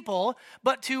with people,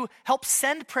 but to help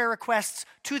send prayer requests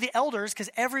to the elders, because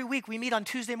every week we meet on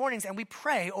Tuesday mornings and we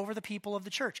pray over the people of the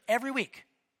church. Every week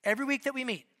that we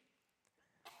meet.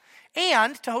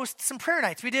 And to host some prayer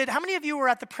nights. How many of you were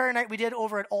at the prayer night we did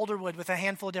over at Alderwood with a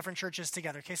handful of different churches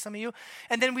together? Okay, some of you.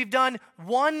 And then we've done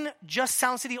one just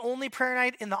Sound City only prayer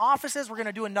night in the offices. We're going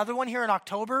to do another one here in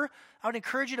October. I would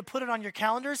encourage you to put it on your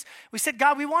calendars. We said,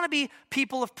 God, we want to be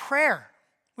people of prayer.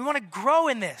 We want to grow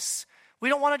in this. We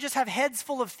don't want to just have heads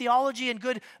full of theology and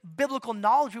good biblical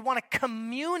knowledge. We want to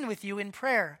commune with you in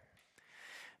prayer.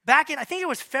 Back in, I think it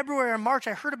was February or March,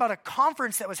 I heard about a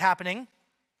conference that was happening.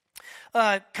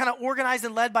 Kind of organized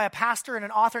and led by a pastor and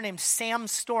an author named Sam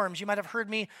Storms. You might have heard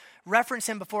me reference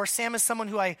him before. Sam is someone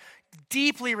who I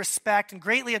deeply respect and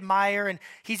greatly admire, and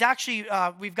he's actually,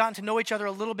 we've gotten to know each other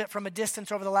a little bit from a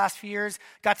distance over the last few years.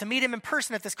 Got to meet him in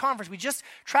person at this conference. We just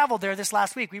traveled there this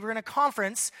last week. We were in a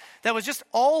conference that was just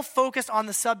all focused on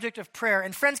the subject of prayer.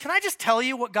 And friends, can I just tell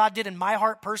you what God did in my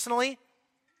heart personally?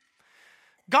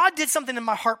 God did something in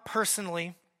my heart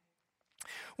personally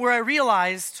where I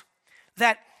realized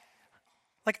that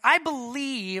I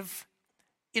believe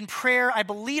in prayer. I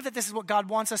believe that this is what God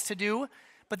wants us to do.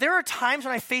 But there are times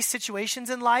when I face situations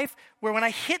in life where when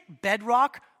I hit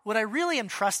bedrock, what I really am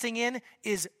trusting in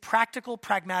is practical,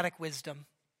 pragmatic wisdom.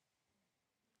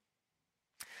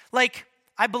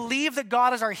 I believe that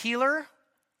God is our healer.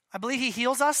 I believe he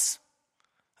heals us.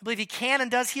 I believe he can and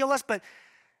does heal us. But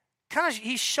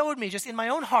he showed me just in my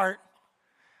own heart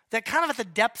that kind of at the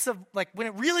depths of, when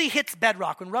it really hits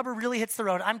bedrock, when rubber really hits the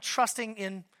road, I'm trusting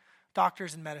in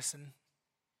doctors and medicine.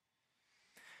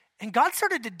 And God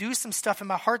started to do some stuff in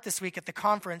my heart this week at the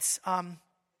conference.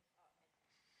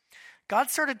 God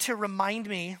started to remind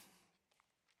me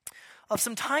of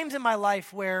some times in my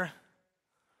life where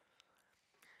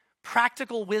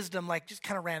practical wisdom, just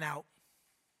kind of ran out.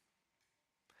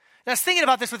 And I was thinking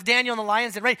about this with Daniel and the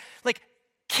lions, and right,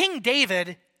 King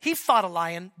David, he fought a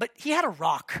lion, but he had a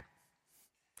rock.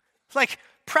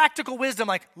 Practical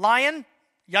wisdom, lion,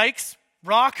 yikes,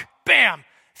 rock, bam.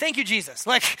 Thank you, Jesus.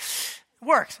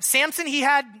 Worked. Samson, he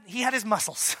had his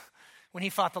muscles when he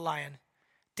fought the lion.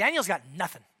 Daniel's got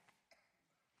nothing.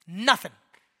 Nothing.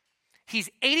 He's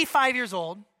 85 years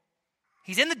old.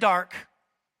 He's in the dark.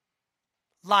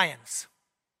 Lions.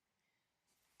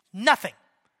 Nothing.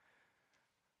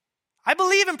 I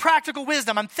believe in practical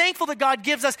wisdom. I'm thankful that God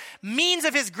gives us means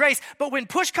of his grace. But when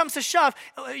push comes to shove,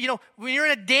 when you're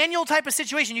in a Daniel type of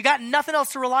situation, you got nothing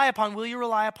else to rely upon. Will you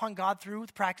rely upon God through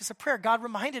the practice of prayer? God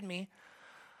reminded me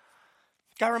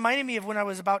of when I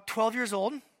was about 12 years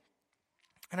old,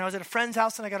 and I was at a friend's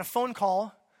house, and I got a phone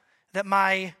call that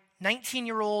my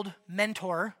 19-year-old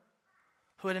mentor,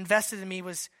 who had invested in me,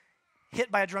 was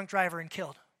hit by a drunk driver and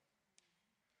killed.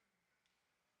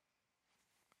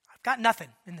 Got nothing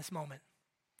in this moment.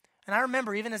 And I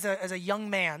remember even as a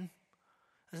young man,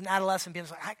 as an adolescent, being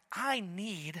like, I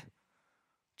need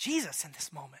Jesus in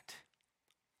this moment.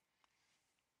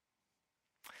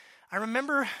 I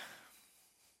remember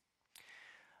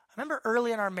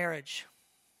early in our marriage,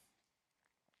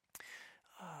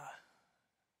 kind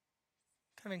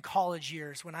of in college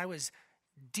years, when I was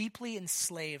deeply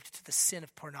enslaved to the sin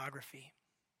of pornography.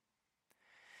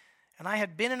 And I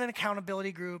had been in an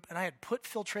accountability group, and I had put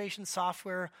filtration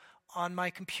software on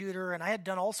my computer, and I had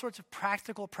done all sorts of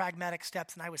practical, pragmatic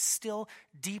steps, and I was still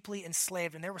deeply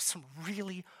enslaved. And there were some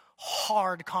really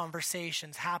hard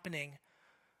conversations happening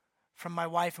from my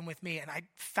wife and with me, and I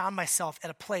found myself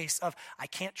at a place of, I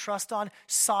can't trust on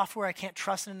software, I can't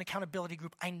trust in an accountability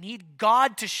group. I need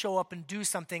God to show up and do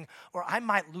something, or I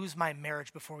might lose my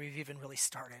marriage before we've even really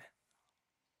started.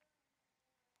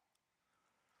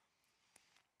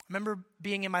 I remember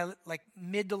being in my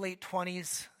mid to late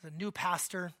 20s, as a new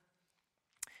pastor,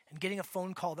 and getting a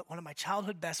phone call that one of my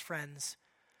childhood best friends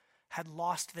had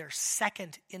lost their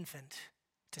second infant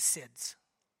to SIDS.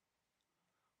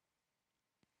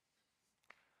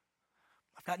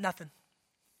 I've got nothing.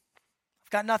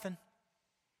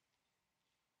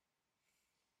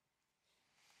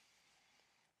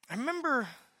 I remember,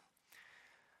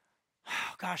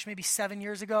 maybe 7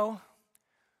 years ago,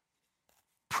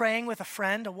 praying with a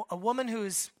friend, a woman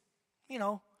who's,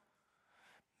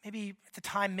 maybe at the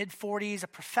time mid-40s, a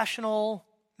professional,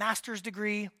 master's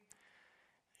degree.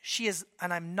 She is,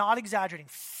 and I'm not exaggerating,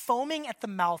 foaming at the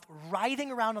mouth,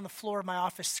 writhing around on the floor of my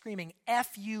office, screaming,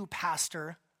 "F you,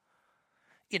 pastor,"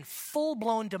 in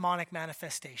full-blown demonic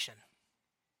manifestation.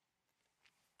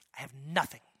 I have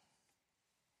nothing.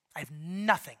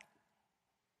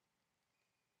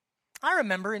 I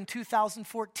remember in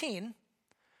 2014,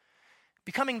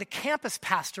 becoming the campus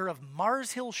pastor of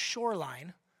Mars Hill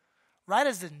Shoreline, right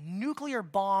as the nuclear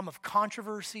bomb of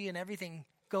controversy and everything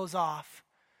goes off.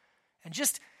 And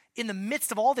just in the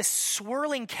midst of all this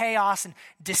swirling chaos and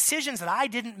decisions that I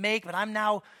didn't make, but I'm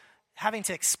now having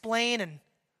to explain, and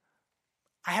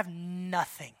I have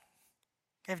nothing.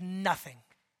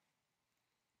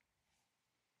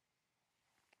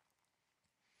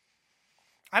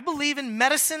 I believe in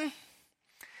medicine.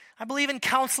 I believe in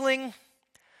counseling.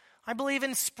 I believe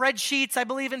in spreadsheets. I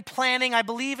believe in planning. I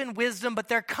believe in wisdom. But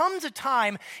there comes a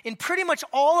time in pretty much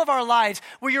all of our lives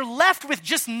where you're left with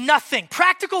just nothing.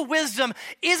 Practical wisdom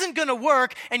isn't going to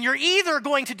work, and you're either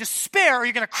going to despair or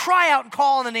you're going to cry out and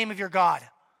call on the name of your God.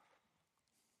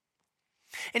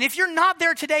 And if you're not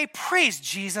there today, praise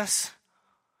Jesus.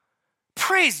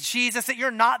 Praise Jesus that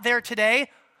you're not there today.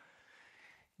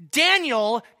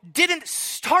 Daniel didn't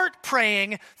start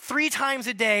praying 3 times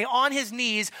a day on his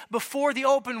knees before the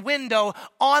open window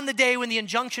on the day when the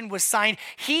injunction was signed.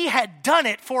 He had done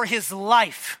it for his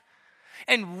life.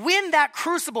 And when that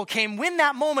crucible came, when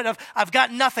that moment of, I've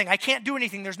got nothing, I can't do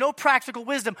anything, there's no practical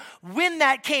wisdom, when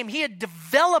that came, he had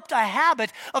developed a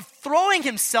habit of throwing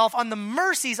himself on the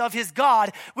mercies of his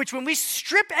God, which when we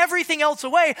strip everything else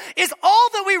away, is all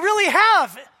that we really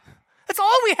have. That's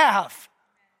all we have.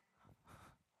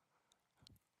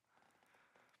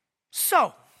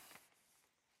 So,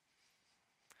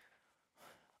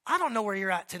 I don't know where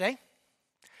you're at today.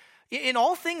 In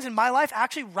all things in my life,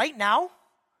 actually right now,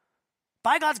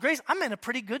 by God's grace, I'm in a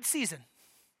pretty good season.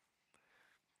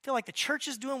 Feel like the church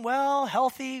is doing well,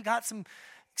 healthy, got some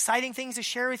exciting things to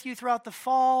share with you throughout the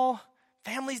fall.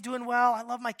 Family's doing well. I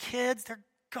love my kids. They're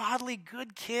godly,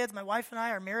 good kids. My wife and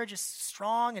I, our marriage is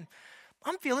strong, and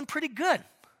I'm feeling pretty good.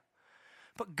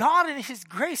 But God in his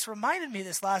grace reminded me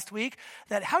this last week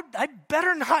that I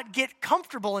better not get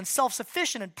comfortable and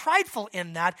self-sufficient and prideful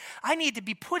in that. I need to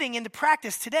be putting into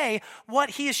practice today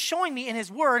what he is showing me in his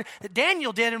word that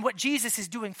Daniel did and what Jesus is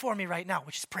doing for me right now,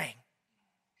 which is praying.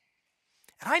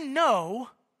 And I know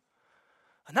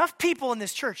enough people in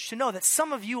this church to know that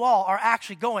some of you all are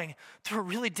actually going through a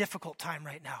really difficult time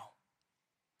right now.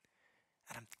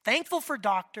 And I'm thankful for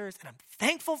doctors, and I'm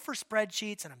thankful for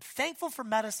spreadsheets, and I'm thankful for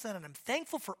medicine, and I'm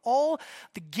thankful for all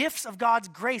the gifts of God's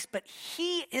grace, but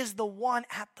he is the one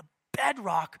at the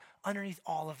bedrock underneath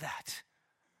all of that.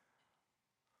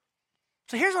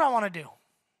 So here's what I want to do.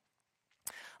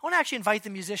 I want to actually invite the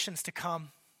musicians to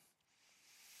come.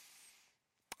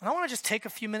 And I want to just take a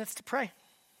few minutes to pray.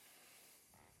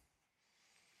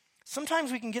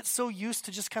 Sometimes we can get so used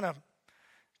to just kind of,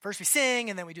 first we sing,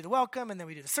 and then we do the welcome, and then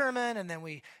we do the sermon, and then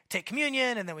we take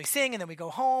communion, and then we sing, and then we go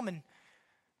home, and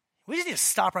we just need to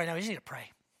stop right now. We just need to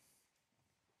pray.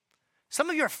 Some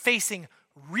of you are facing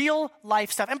real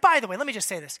life stuff. And by the way, let me just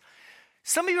say this.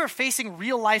 Some of you are facing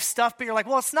real life stuff, but you're like,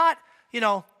 well, it's not,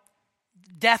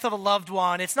 death of a loved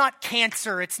one. It's not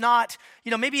cancer. It's not,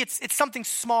 maybe it's something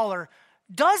smaller.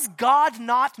 Does God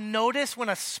not notice when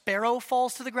a sparrow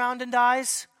falls to the ground and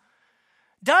dies?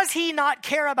 Does he not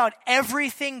care about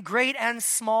everything great and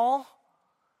small?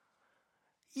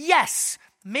 Yes.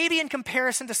 Maybe in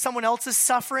comparison to someone else's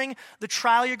suffering, the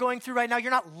trial you're going through right now,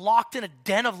 you're not locked in a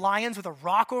den of lions with a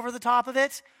rock over the top of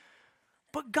it.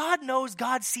 But God knows,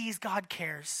 God sees, God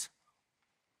cares.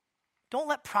 Don't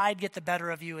let pride get the better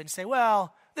of you and say,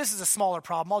 well, this is a smaller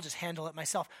problem. I'll just handle it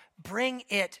myself. Bring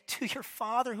it to your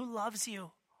Father who loves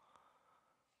you.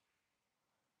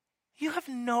 You have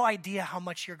no idea how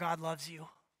much your God loves you.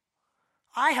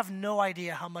 I have no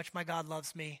idea how much my God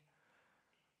loves me.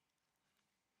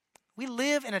 We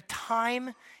live in a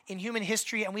time in human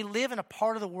history, and we live in a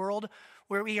part of the world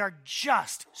where we are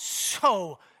just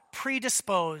so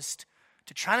predisposed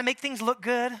to trying to make things look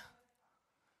good.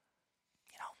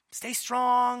 Stay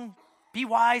strong, be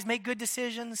wise, make good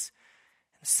decisions.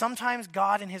 And sometimes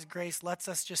God in his grace lets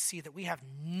us just see that we have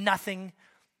nothing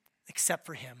except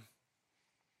for him.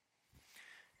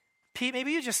 Pete,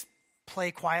 maybe you just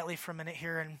play quietly for a minute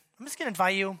here, and I'm just going to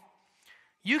invite you.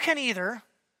 You can either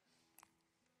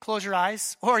close your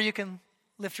eyes, or you can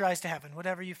lift your eyes to heaven,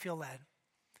 whatever you feel led.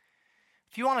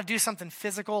 If you want to do something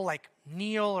physical, like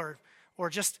kneel or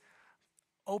just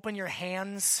open your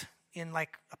hands in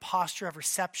like a posture of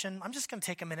reception, I'm just going to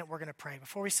take a minute. We're going to pray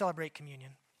before we celebrate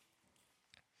communion.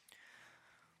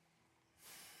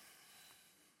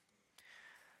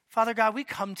 Father God, we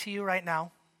come to you right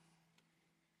now.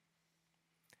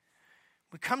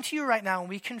 We come to you right now and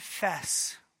we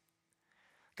confess.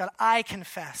 God, I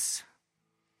confess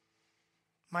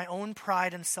my own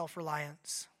pride and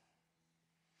self-reliance.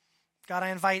 God, I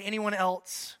invite anyone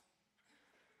else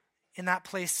in that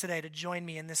place today to join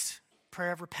me in this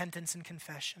prayer of repentance and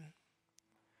confession.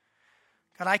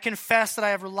 God, I confess that I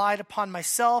have relied upon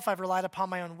myself. I've relied upon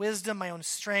my own wisdom, my own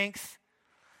strength.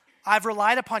 I've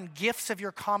relied upon gifts of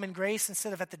your common grace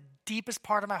instead of at the deepest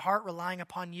part of my heart relying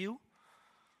upon you.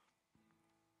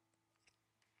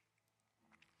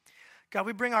 God,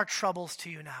 we bring our troubles to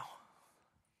you now.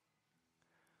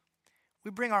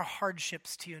 We bring our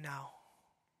hardships to you now.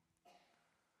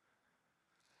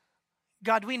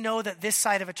 God, we know that this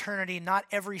side of eternity, not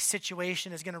every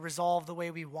situation is going to resolve the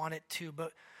way we want it to.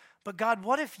 But God,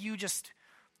 what if you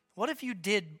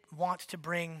did want to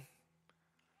bring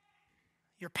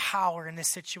your power in this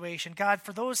situation? God,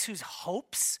 for those whose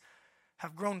hopes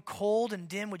have grown cold and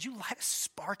dim, would you light a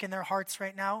spark in their hearts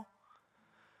right now?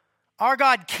 Our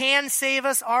God can save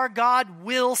us. Our God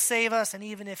will save us. And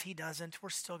even if he doesn't, we're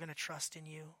still going to trust in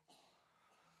you.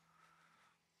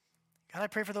 God, I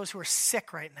pray for those who are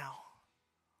sick right now.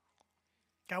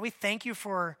 God, we thank you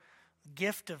for the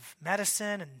gift of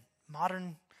medicine and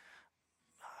modern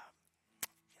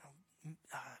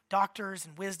doctors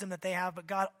and wisdom that they have. But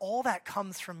God, all that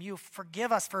comes from you.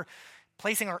 Forgive us for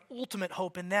placing our ultimate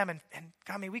hope in them. And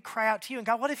God, may we cry out to you. And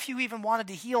God, what if you even wanted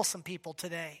to heal some people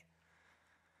today?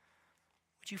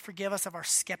 Would you forgive us of our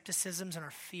skepticisms and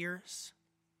our fears?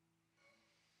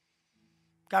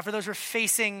 God, for those who are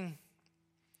facing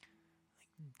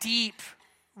deep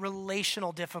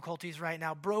relational difficulties right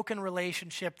now, broken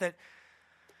relationship that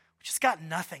just got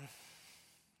nothing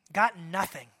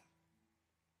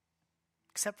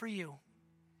except for you,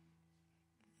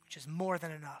 which is more than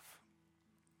enough.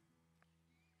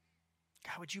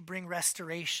 God, would you bring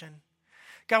restoration?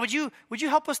 God, would you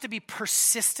help us to be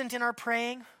persistent in our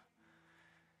praying?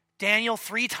 Daniel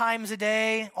 3 times a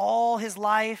day, all his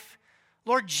life.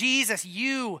 Lord Jesus,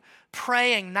 you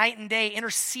praying night and day,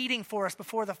 interceding for us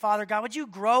before the Father. God, would you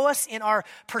grow us in our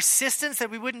persistence that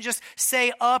we wouldn't just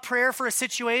say a prayer for a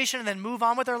situation and then move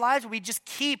on with our lives. We just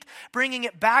keep bringing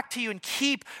it back to you and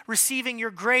keep receiving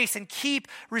your grace and keep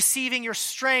receiving your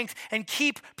strength and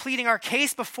keep pleading our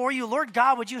case before you. Lord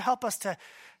God, would you help us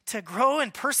to grow in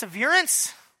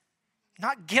perseverance,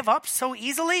 not give up so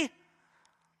easily?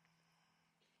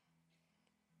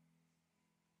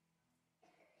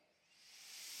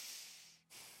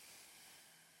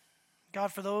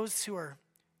 God, for those who are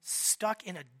stuck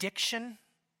in addiction,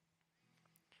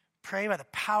 pray by the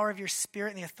power of your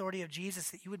Spirit and the authority of Jesus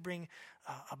that you would bring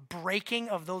a breaking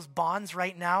of those bonds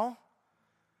right now.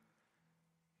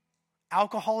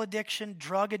 alcohol addiction,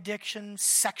 drug addiction,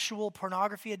 sexual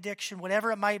pornography addiction,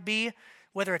 whatever it might be,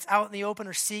 whether it's out in the open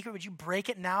or secret, would you break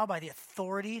it now by the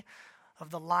authority of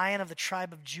the Lion of the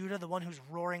tribe of Judah, the one who's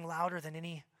roaring louder than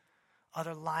any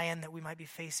other lion that we might be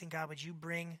facing? God, would you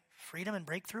bring freedom and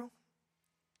breakthrough?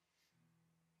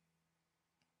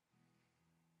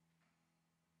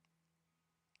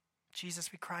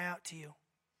 Jesus, we cry out to you.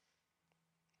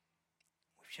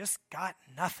 We've just got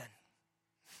nothing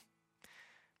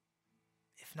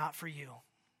if not for you.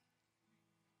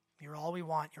 You're all we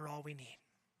want. You're all we need.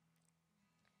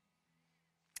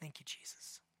 Thank you,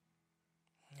 Jesus.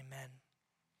 Amen.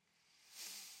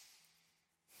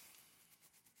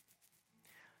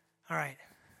 All right.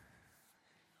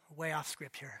 Way off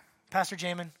script here. Pastor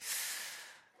Jamin.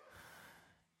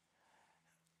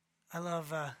 I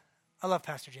love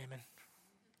Pastor Jamin.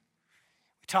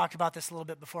 We talked about this a little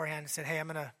bit beforehand and said, hey, I'm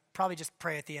going to probably just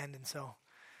pray at the end, and so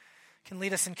can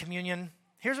lead us in communion.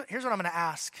 Here's what I'm going to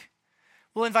ask.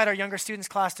 We'll invite our younger students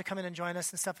class to come in and join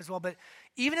us and stuff as well, but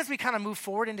even as we kind of move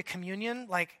forward into communion,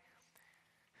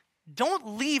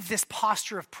 don't leave this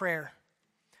posture of prayer.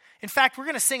 In fact, we're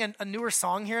going to sing a newer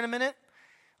song here in a minute.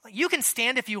 You can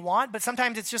stand if you want, but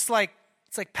sometimes it's just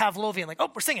it's like Pavlovian,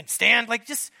 oh, we're singing, stand.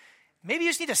 Maybe you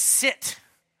just need to sit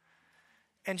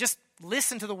and just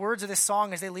listen to the words of this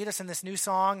song as they lead us in this new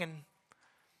song, and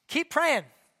keep praying.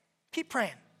 Keep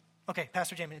praying. Okay,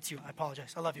 Pastor Jamin, it's you. I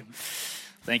apologize. I love you.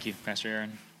 Thank you, Pastor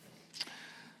Aaron.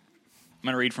 I'm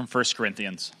going to read from 1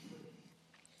 Corinthians.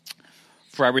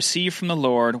 For I received from the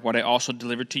Lord what I also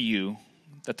delivered to you,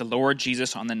 that the Lord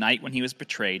Jesus, on the night when he was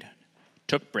betrayed,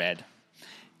 took bread,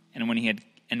 and when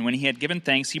he had given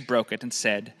thanks, he broke it and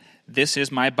said, "This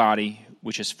is my body,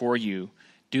 which is for you.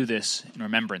 Do this in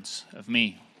remembrance of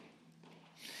me."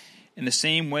 In the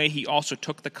same way, he also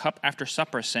took the cup after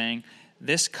supper, saying,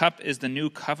 "This cup is the new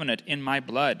covenant in my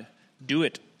blood. Do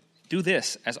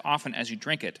this as often as you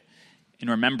drink it in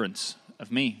remembrance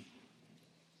of me.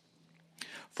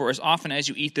 For as often as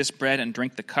you eat this bread and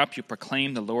drink the cup, you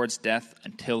proclaim the Lord's death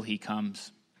until he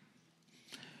comes.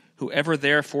 Whoever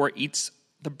therefore eats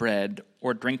the bread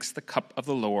or drinks the cup of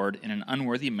the Lord in an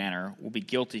unworthy manner will be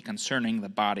guilty concerning the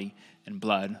body and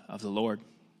blood of the Lord.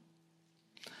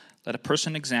 Let a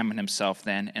person examine himself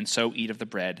then, and so eat of the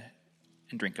bread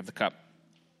and drink of the cup."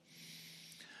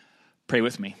 Pray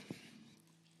with me.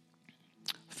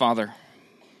 Father,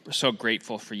 we're so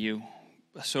grateful for you.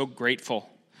 We're so grateful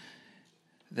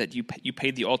that you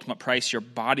paid the ultimate price. Your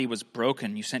body was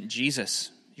broken. You sent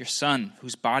Jesus, your Son,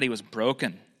 whose body was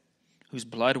broken, whose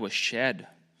blood was shed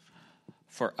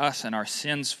for us and our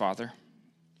sins, Father.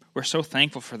 We're so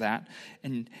thankful for that.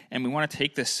 And we want to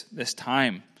take this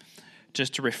time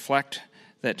just to reflect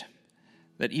that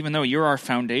even though you're our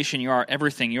foundation, you're our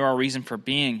everything, you're our reason for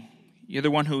being, you're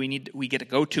the one who we get to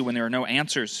go to when there are no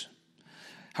answers.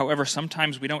 However,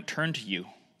 sometimes we don't turn to you.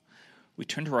 We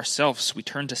turn to ourselves. We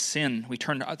turn to sin. We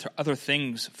turn to other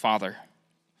things, Father.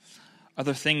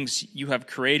 Other things you have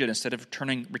created instead of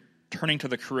returning to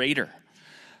the Creator.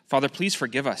 Father, please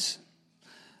forgive us.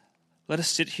 Let us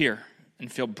sit here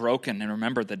and feel broken and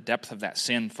remember the depth of that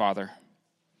sin, Father.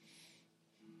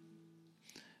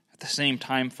 At the same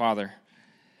time, Father,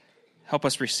 help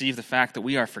us receive the fact that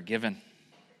we are forgiven.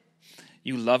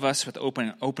 You love us with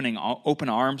open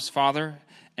arms, Father,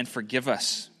 and forgive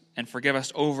us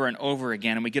over and over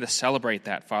again. And we get to celebrate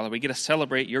that, Father. We get to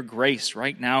celebrate your grace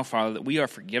right now, Father, that we are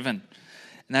forgiven.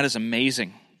 And that is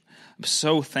amazing. I'm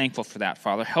so thankful for that,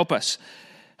 Father. Help us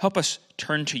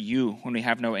turn to you when we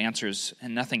have no answers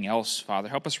and nothing else, Father.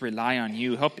 Help us rely on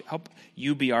you. Help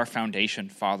you be our foundation,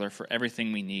 Father, for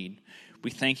everything we need.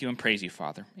 We thank you and praise you,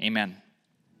 Father. Amen.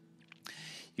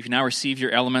 You can now receive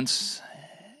your elements,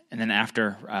 and then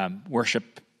after,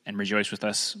 worship and rejoice with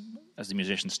us as the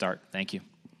musicians start. Thank you.